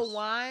bottle Christmas. of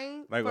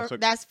wine Like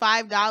that's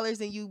 $5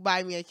 than you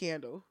buy me a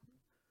candle.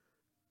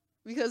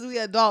 Because we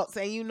adults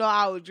and you know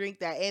I would drink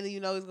that and you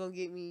know it's gonna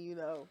get me, you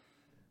know,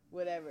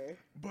 whatever.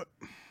 But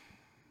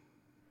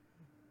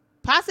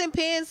pots and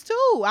pans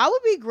too. I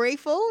would be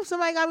grateful if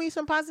somebody got me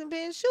some pots and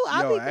pans. Shoot,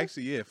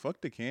 actually, yeah, fuck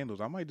the candles.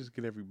 I might just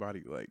get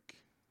everybody like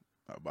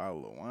a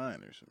bottle of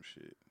wine or some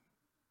shit,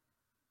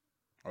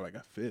 or like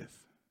a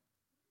fifth.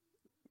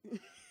 You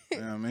know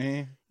what I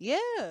mean? Yeah.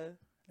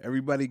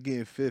 Everybody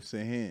getting fifths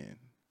in hand.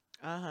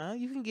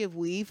 You can give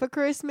weed for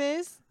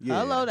Christmas.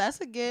 Yeah. Hello,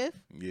 that's a gift.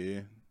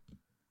 Yeah.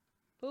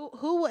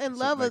 Who wouldn't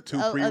love like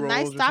a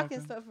nice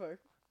stocking stuffer?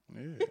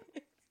 Yeah.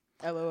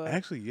 LOL.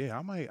 Actually, yeah,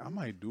 I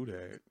might do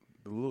that.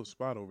 The little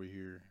spot over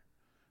here,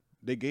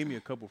 they gave me a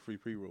couple free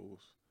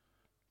pre-rolls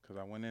because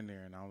I went in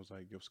there and I was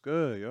like, "Yo, what's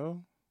good,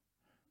 yo?"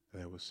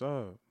 They're like, "What's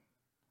up?"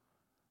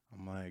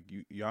 I'm like,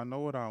 y'all know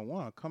what I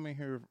want. I come in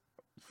here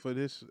for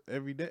this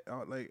every day,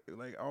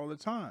 like all the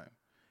time.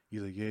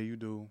 He's like, "Yeah, you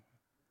do."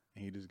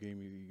 And he gave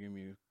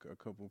me a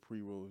couple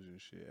pre-rolls and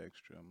shit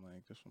extra. I'm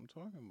like, that's what I'm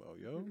talking about,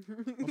 yo.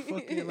 I'm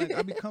fucking like,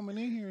 I be coming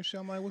in here and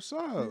shit. I'm like, what's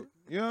up?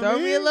 You know what I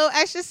mean? me a little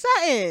extra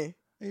something.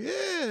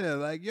 Yeah,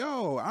 like,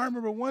 yo, I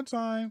remember one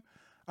time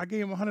I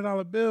gave him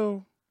 $100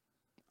 bill.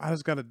 I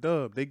just got a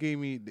dub.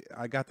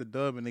 I got the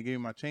dub and they gave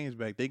me my change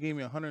back. They gave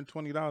me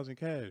 $120 in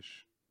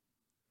cash.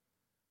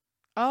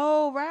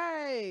 Oh,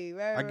 right.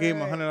 I gave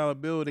him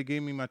 $100 bill. They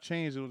gave me my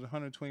change. It was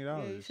 $120.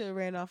 Yeah, you should have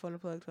ran off on the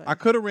plug twice. I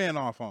could have ran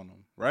off on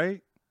them,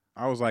 right?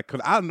 I was like,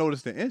 because I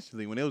noticed it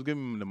instantly when they was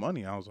giving me the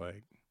money. I was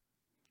like,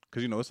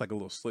 because, you know, it's like a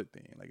little slit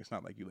thing. Like, it's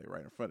not like you like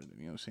right in front of them.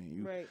 You know what I'm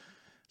saying? Right.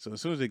 So as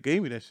soon as they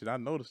gave me that shit, I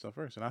noticed stuff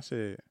first. And I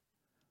said,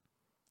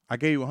 I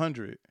gave you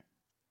 100.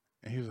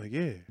 And he was like,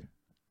 yeah.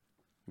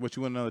 What,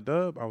 you want another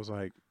dub? I was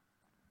like,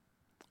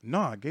 no,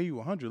 I gave you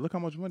 100. Look how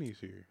much money is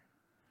here.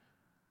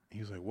 And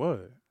he was like,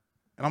 what?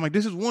 And I'm like,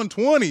 this is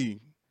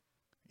 120.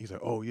 He's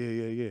like, oh,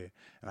 yeah.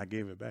 And I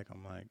gave it back.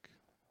 I'm like,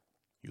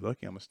 you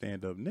lucky I'm a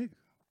stand-up nigga.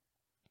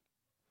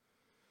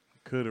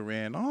 Could have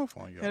ran off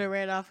on you. Could have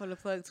ran off on the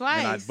plug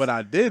twice. But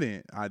I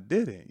didn't. You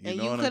and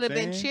know you what could I'm have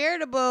been saying?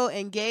 charitable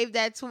and gave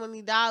that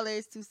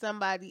 $20 to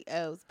somebody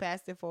else.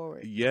 Passed it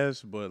forward.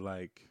 Yes, but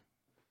like.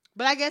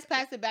 But I guess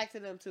pass it back to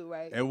them too,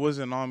 right? It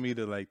wasn't on me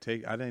to like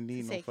take. I didn't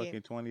need no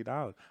fucking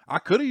 $20. I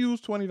could have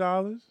used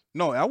 $20.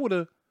 No, I would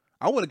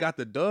have got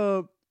the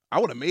dub. I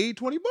would have made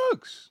 $20.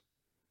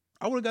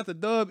 I would have got the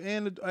dub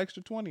and the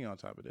extra 20 on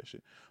top of that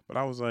shit. But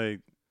I was like,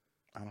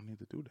 I don't need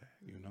to do that,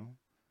 you know?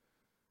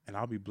 And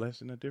I'll be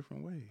blessed in a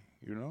different way,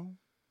 you know?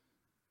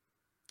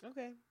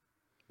 Okay.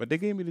 But they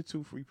gave me the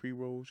 2 free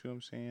pre-rolls, you know what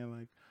I'm saying?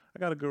 Like, I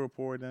got a good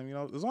rapport with them, you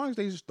know? As long as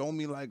they just throw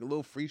me like a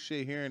little free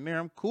shit here and there,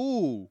 I'm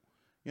cool.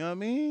 You know what I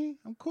mean?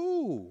 I'm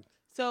cool.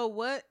 So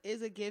what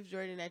is a gift,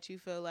 Jordan, that you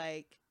feel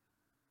like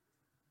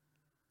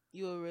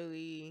you will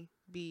really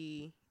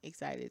be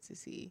excited to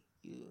see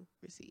you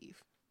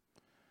receive?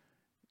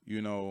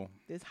 You know,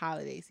 this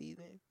holiday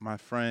season. My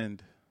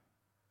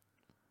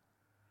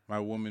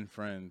woman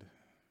friend.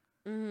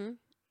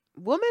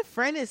 Mm-hmm. Woman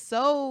friend is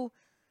so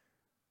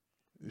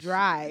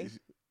dry.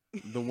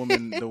 The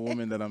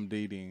woman that I'm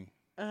dating.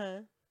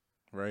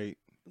 Right?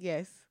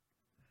 Yes.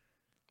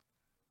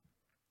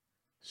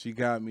 She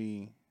got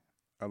me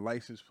a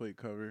license plate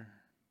cover.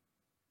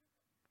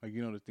 Like,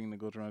 you know the thing that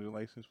goes around your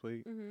license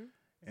plate? Mm-hmm.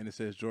 And it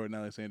says Jordan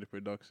Alexander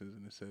Productions,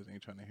 and it says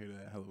Ain't Trying to Hear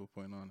That Hell of a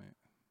Point on it.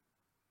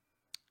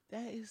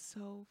 That is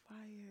so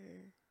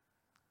fire.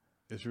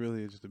 It's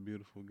really just a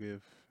beautiful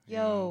gift.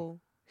 Yo,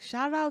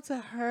 shout out to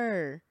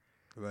her.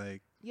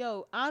 Like,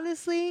 yo,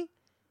 honestly,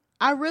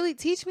 I really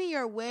teach me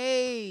your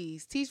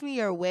ways. Teach me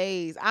your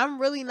ways.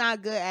 I'm really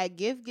not good at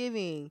gift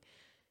giving.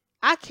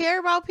 I care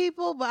about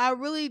people, but I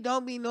really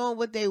don't be knowing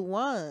what they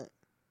want.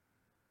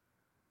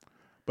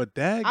 But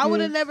that I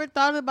would have never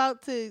thought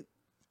about to.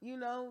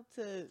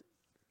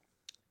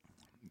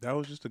 That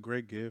was just a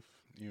great gift,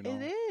 you know.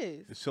 It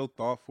is. It's so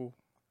thoughtful.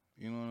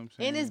 You know what I'm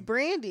saying? And it's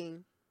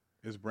branding.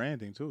 It's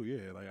branding too,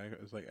 yeah. Like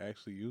it's like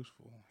actually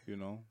useful, you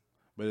know.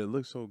 But it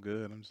looks so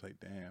good. I'm just like,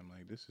 damn,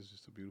 like this is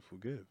just a beautiful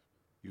gift,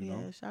 you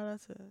know. Yeah, shout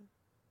out to.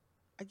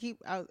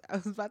 I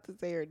was about to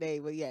say her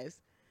name, but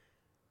yes.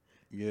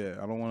 Yeah,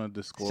 I don't want to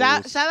disclose.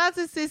 Shout out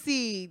to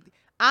Sissy.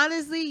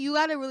 Honestly, you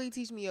got to really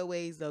teach me your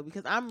ways though,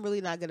 because I'm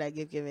really not good at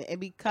gift giving, and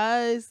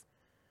because,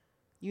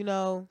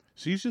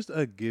 she's just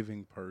a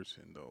giving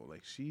person though.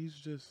 Like she's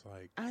just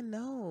like I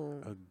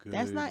know a good.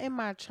 That's not in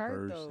my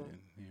chart person, though.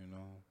 You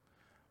know,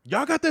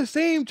 y'all got the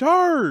same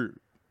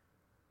chart.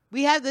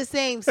 We have the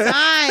same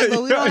sign,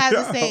 but we don't have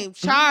the same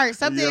chart.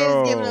 Something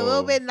is given a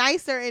little bit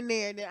nicer in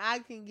there than I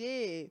can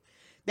give.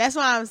 That's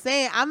what I'm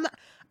saying.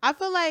 I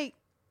feel like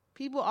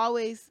people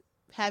always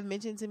have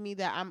mentioned to me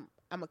that I'm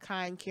a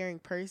kind, caring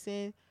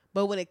person,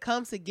 But when it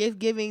comes to gift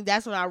giving,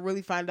 that's when I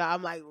really find out.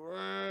 I'm like,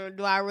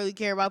 do I really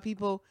care about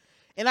people?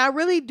 And I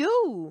really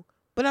do.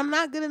 But I'm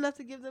not good enough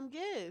to give them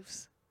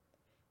gifts.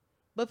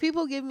 But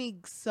people give me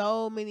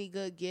so many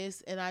good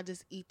gifts, and I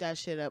just eat that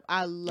shit up.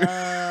 I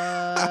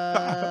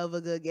love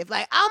a good gift.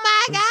 Like, oh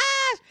my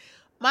gosh.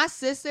 My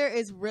sister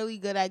is really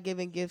good at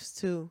giving gifts,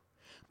 too.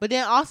 But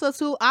then also,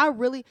 too,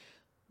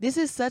 this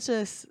is such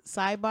a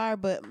sidebar,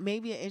 but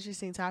maybe an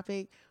interesting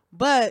topic.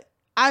 But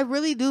I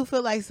really do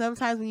feel like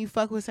sometimes when you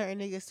fuck with certain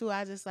niggas too,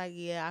 I just like,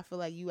 yeah, I feel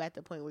like you at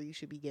the point where you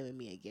should be giving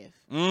me a gift.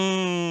 You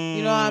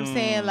know what I'm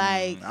saying?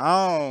 Like,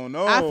 I don't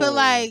know. I feel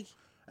like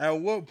at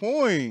what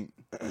point?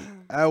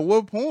 At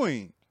what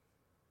point?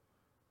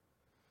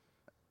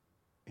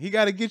 He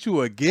got to get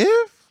you a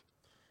gift?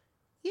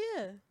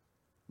 Yeah.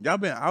 Y'all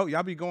been out?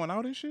 Y'all be going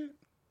out and shit?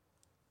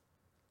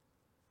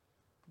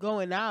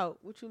 Going out?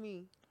 What you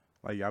mean?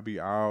 Like y'all be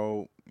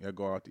out, y'all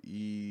go out to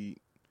eat.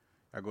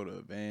 I go to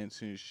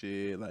events and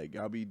shit. Like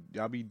y'all be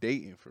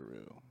dating for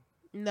real.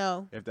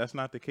 No. If that's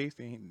not the case,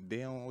 then they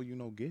don't owe you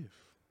no gift.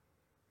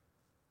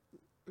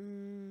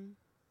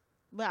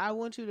 But I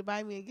want you to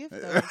buy me a gift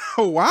though.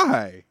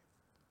 Why?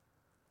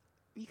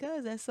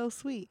 Because that's so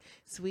sweet.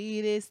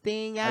 Sweetest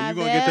thing Are you I've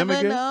gonna get them a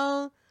ever gift?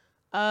 known.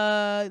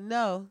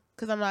 No,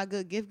 because I'm not a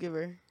good gift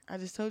giver. I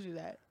just told you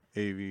that.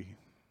 AV.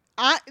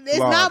 It's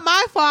not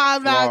my fault.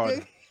 I'm not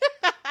good.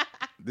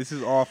 This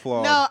is all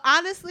flawed. No,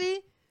 honestly.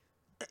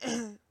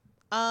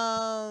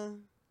 I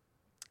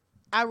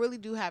really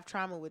do have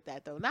trauma with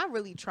that though. Not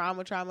really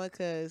trauma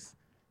because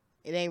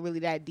it ain't really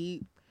that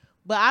deep.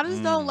 But I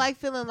just don't like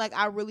feeling like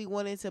I really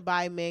wanted to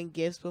buy men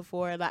gifts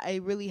before. Like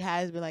it really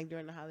has been like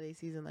during the holiday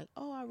season, like,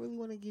 oh, I really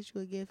want to get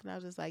you a gift, and I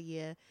was just like,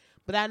 yeah.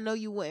 But I know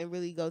you wouldn't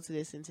really go to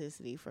this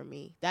intensity for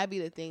me. That'd be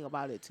the thing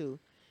about it too.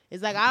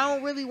 It's like I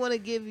don't really want to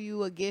give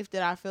you a gift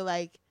that I feel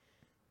like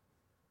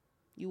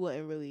you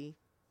wouldn't really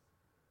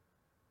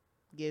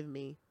give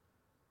me.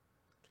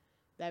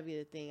 That'd be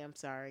the thing. I'm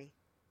sorry.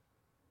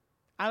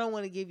 I don't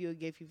want to give you a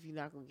gift if you're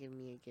not going to give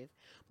me a gift.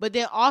 But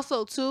then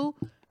also, too,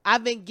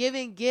 I've been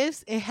giving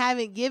gifts and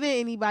haven't given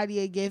anybody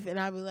a gift. And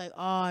I'll be like,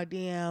 oh,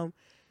 damn,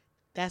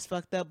 that's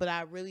fucked up. But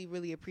I really,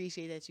 really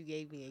appreciate that you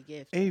gave me a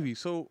gift. AV,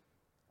 so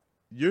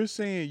you're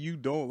saying you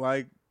don't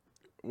like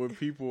when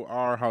people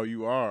are how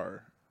you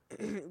are?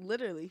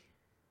 Literally.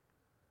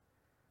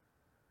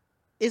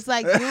 It's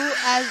like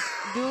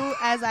do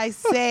as I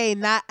say,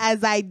 not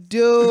as I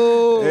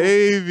do.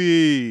 AV,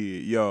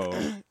 yo.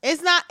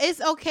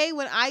 It's okay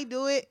when I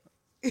do it.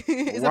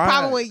 It's a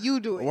problem when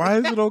you do it. Why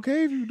is it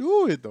okay if you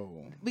do it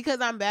though?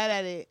 Because I'm bad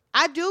at it.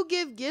 I do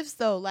give gifts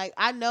though. Like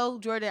I know,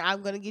 Jordan,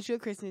 I'm gonna get you a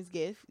Christmas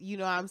gift. You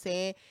know what I'm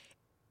saying?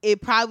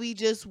 It probably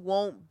just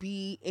won't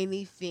be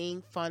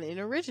anything fun and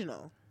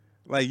original.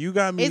 Like you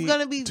got me. It's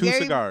gonna be two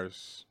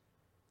cigars.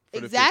 For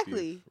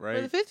exactly the 50th,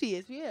 right? For the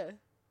 50th. Yeah.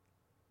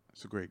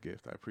 It's a great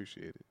gift. I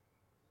appreciate it.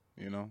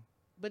 You know.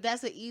 But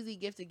that's an easy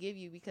gift to give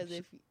you because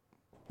if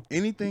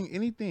anything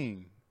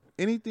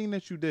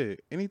that you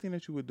did, anything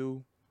that you would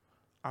do,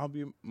 I'll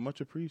be much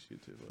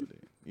appreciative of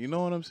it. You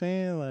know what I'm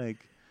saying?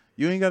 Like,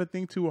 you ain't got to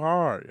think too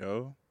hard,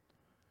 yo.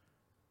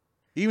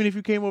 Even if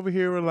you came over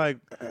here with like,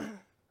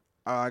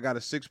 I got a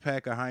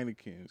 6-pack of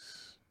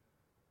Heineken's,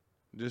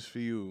 just for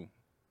you.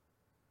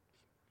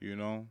 You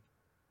know,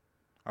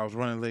 I was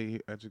running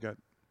late. I just got,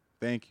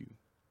 thank you.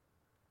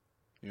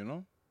 You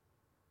know.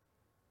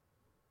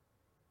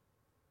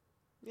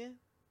 Yeah,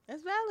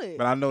 that's valid.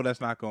 But I know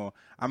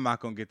I'm not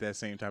gonna get that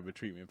same type of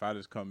treatment if I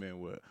just come in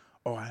with,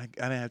 oh, I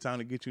didn't have time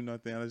to get you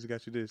nothing. I just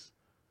got you this.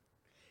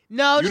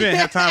 No, you didn't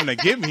have time to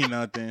give me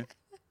nothing.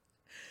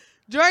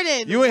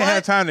 Jordan, you ain't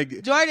had time to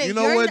get. Jordan, you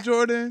know what,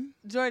 Jordan?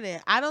 Jordan,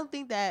 I don't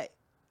think that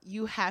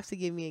you have to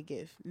give me a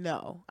gift.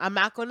 No, I'm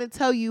not going to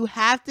tell you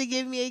have to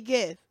give me a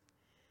gift.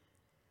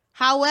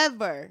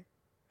 However,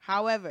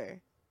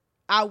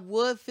 I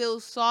would feel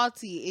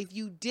salty if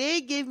you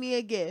did give me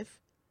a gift,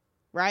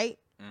 right?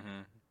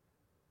 Mm-hmm.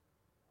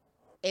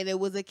 And it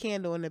was a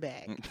candle in the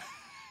bag.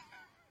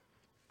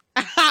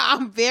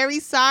 I'm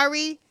very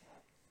sorry.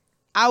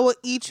 I will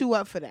eat you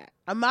up for that.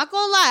 I'm not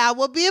gonna lie. I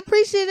will be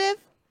appreciative.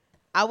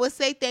 I would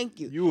say thank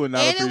you. You would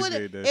not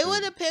appreciate that. It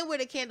would depend where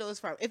the candle is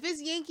from. If it's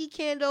Yankee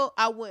Candle,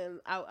 I wouldn't.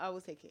 I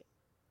would take it.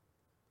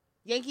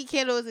 Yankee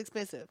Candle is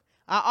expensive.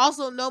 I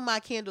also know my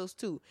candles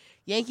too.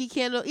 Yankee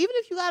Candle, even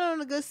if you got it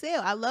on a good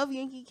sale, I love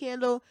Yankee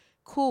Candle.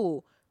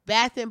 Cool.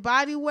 Bath and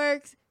Body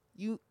Works,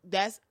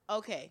 that's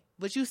okay.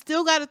 But you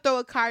still got to throw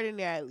a card in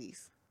there at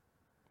least.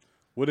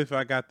 What if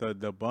I got the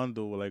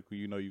bundle, like,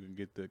 you know, you can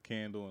get the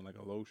candle and like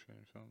a lotion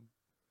or something?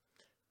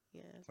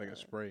 Yeah. Like a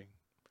spray.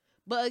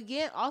 But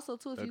again, also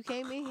too, if you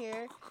came in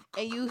here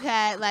and you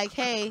had like,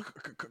 hey,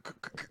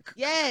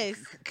 yes,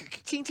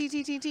 ching, ching,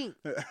 ching, ching, ching,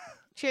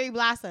 cherry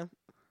blossom.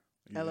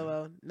 Yeah.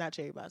 LOL, not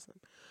cherry blossom.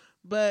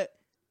 But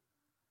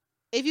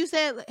if you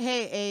said,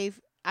 hey, Ave,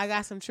 I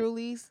got some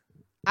Trulies,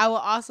 I will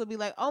also be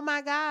like, oh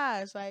my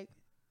gosh, like,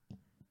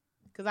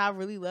 because I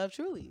really love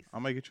Trulies. I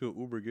might get you an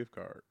Uber gift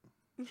card.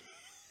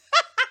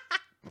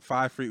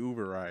 5 free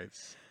Uber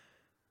rides.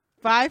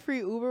 5 free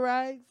Uber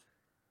rides?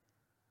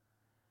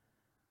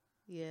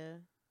 Yeah.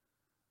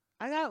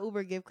 I got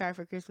Uber gift card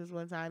for Christmas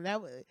one time.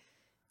 That was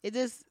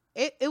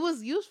it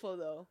was useful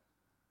though.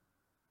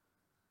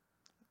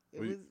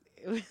 It was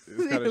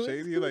It's kind of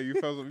shady. Like you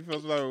felt some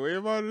type of way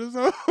about it or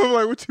something. I'm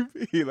like, what you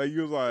mean? Like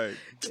you was like,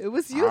 it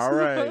was useful. All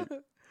right.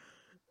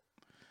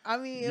 I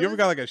mean, You ever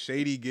got like a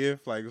shady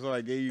gift? Like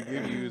somebody gave you a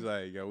gift, you was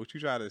like, yo, what you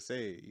trying to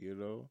say? You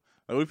know?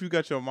 Like what if you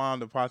got your mom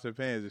the pots and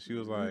pans and she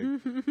was like,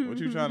 what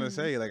you trying to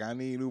say? Like I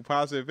need new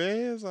pots and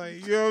pans?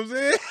 Like, you know what I'm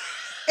saying?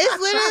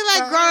 It's literally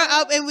like growing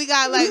up and we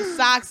got like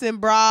socks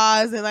and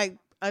bras and like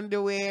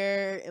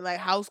underwear and like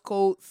house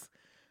coats.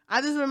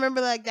 I just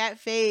remember like that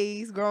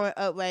phase growing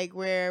up, like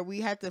where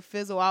we had to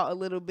fizzle out a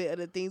little bit of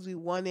the things we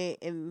wanted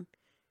and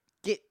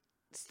get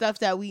stuff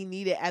that we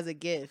needed as a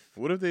gift.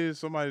 What if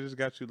somebody just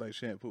got you like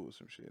shampoo or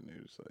some shit and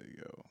they're just like,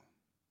 yo.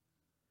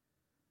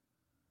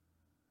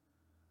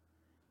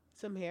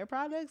 Some hair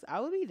products?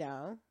 I would be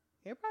down.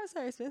 Hair products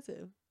are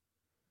expensive.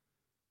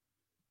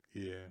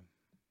 Yeah.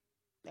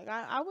 Like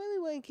I really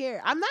wouldn't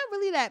care. I'm not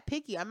really that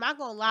picky. I'm not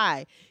gonna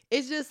lie.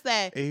 It's just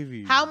that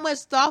AV. how much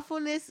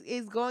thoughtfulness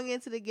is going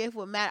into the gift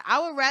would matter. I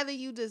would rather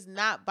you just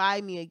not buy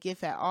me a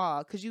gift at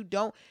all, because you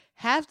don't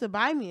have to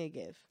buy me a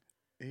gift.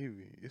 AV,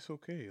 it's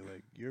okay.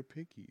 Like you're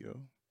picky, yo.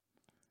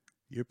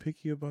 You're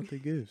picky about the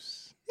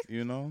gifts.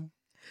 You know?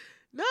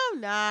 No,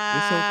 I'm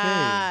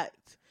not.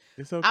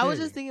 It's okay. I was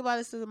just thinking about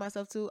this to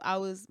myself too.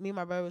 Me and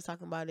my brother was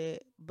talking about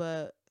it,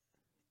 but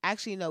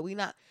actually no,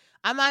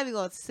 I'm not even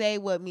gonna say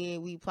what me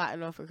and we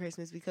plotting on for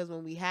Christmas, because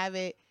when we have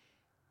it,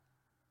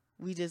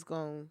 we just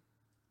gonna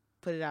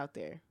put it out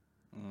there.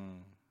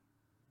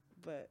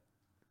 But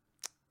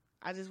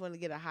I just want to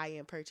get a high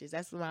end purchase.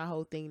 That's my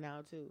whole thing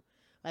now too.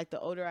 Like the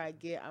older I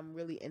get, I'm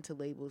really into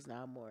labels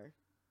now more.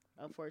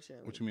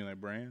 Unfortunately. What you mean,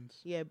 like brands?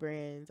 Yeah,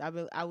 brands.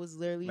 I was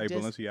literally like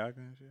just Balenciaga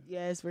and shit.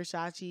 Yes,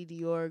 Versace,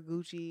 Dior,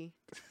 Gucci,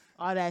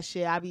 all that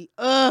shit. I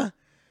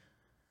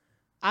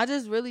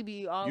just really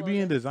be all. You be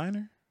in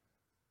designer?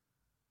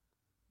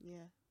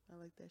 Yeah, I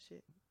like that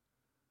shit.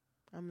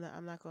 I'm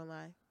not gonna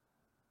lie.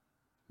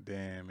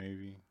 Damn,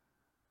 maybe.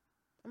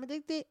 I'm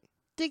addicted.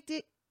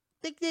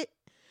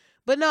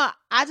 But no,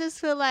 I just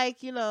feel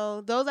like,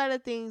 those are the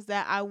things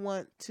that I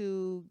want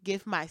to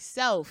give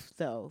myself,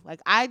 though.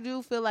 Like, I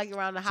do feel like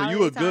around the holiday time.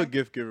 So you a good time,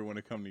 gift giver when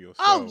it comes to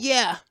yourself. Oh,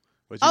 yeah.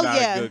 But you're not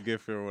a good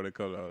gift giver when it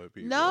comes to other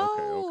people.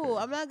 No,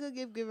 okay. I'm not a good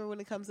gift giver when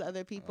it comes to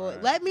other people.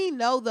 Right. Let me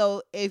know,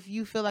 though, if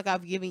you feel like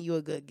I've given you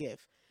a good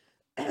gift.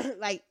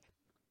 Like,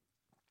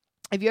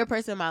 if you're a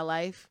person in my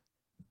life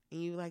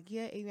and you're like,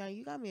 yeah, Avion,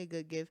 you got me a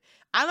good gift,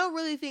 I don't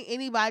really think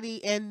anybody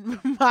in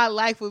my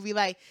life would be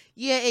like,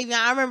 yeah, Avion,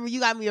 I remember you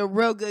got me a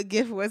real good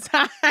gift one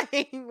time.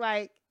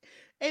 Like,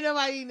 ain't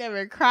nobody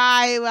never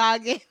cried when I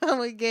gave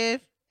them a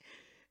gift.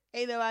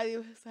 Ain't nobody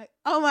was like,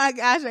 oh my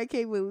gosh, I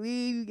can't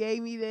believe you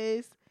gave me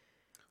this.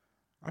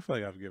 I feel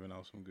like I've given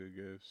out some good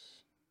gifts.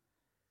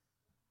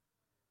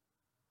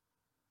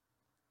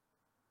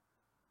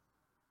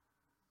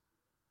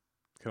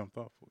 Because I'm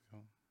thoughtful, yo.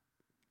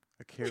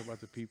 I care about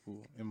the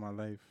people in my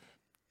life.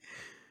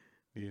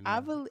 You know, I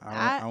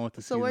want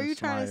to see. So what are you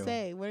smile. trying to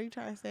say? What are you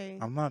trying to say?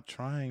 I'm not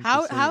trying.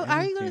 How to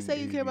are you going to say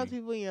you Evie. care about the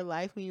people in your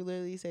life when you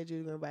literally said you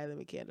were going to buy them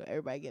a candle?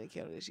 Everybody get a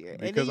candle this year.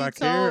 Because I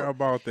care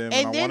about them,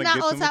 and I want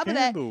to get them a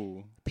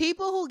candle.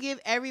 People who give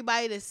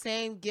everybody the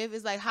same gift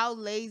is like, how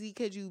lazy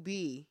could you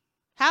be?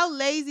 How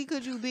lazy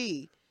could you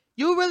be?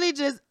 You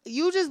just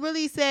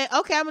really said,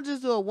 okay, I'm gonna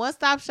just do a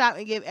one-stop shop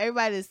and give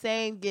everybody the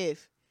same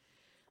gift.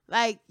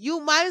 Like, you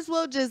might as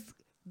well just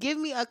give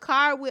me a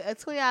card with a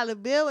 $20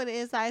 bill and the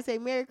inside say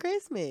Merry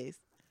Christmas.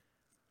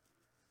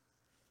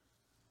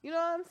 You know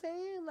what I'm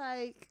saying?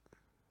 Like,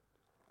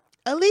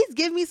 at least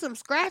give me some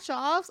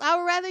scratch-offs. I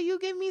would rather you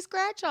give me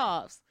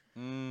scratch-offs.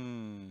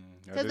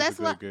 Because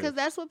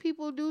that's what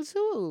people do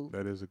too.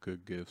 That is a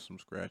good gift, some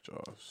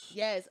scratch-offs.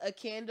 Yes, a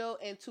candle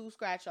and 2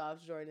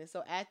 scratch-offs, Jordan.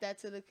 So add that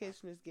to the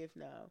Christmas gift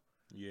now.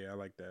 Yeah, I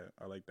like that.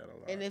 I like that a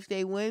lot. And if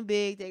they win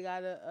big, they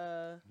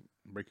gotta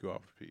break you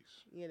off a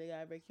piece. Yeah, they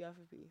gotta break you off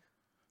a piece.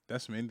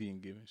 That's some Indian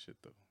giving shit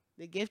though.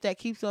 The gift that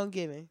keeps on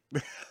giving.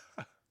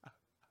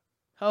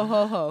 Ho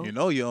ho ho. You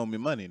know you owe me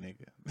money,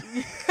 nigga.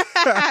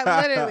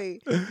 Literally.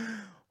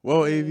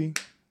 Well, Avi,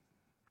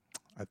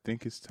 I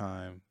think it's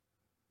time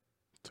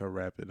to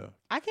wrap it up.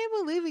 I can't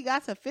believe we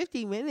got to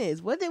 50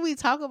 minutes. What did we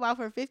talk about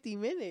for 50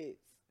 minutes?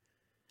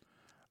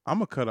 I'm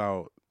gonna cut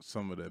out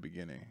some of the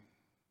beginning.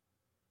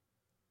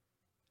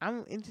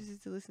 I'm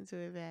interested to listen to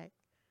it back.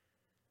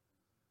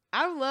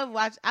 I love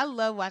watching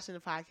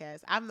the podcast.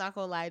 I'm not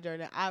gonna lie,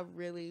 Jordan. I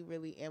really,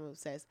 really am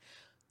obsessed.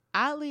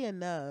 Oddly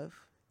enough,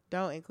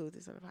 don't include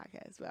this on the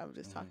podcast, but I'm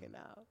just talking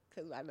now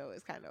because I know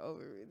it's kind of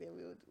over. Then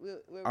we'll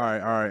all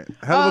right.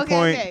 Hell of a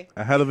point, okay.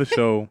 A hell of a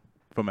show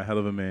from a hell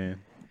of a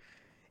man.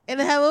 And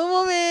a hell of a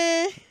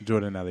woman.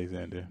 Jordan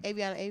Alexander.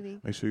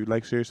 Avion. Make sure you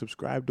like, share,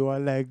 subscribe, do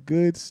all that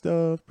good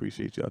stuff.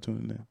 Appreciate y'all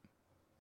tuning in.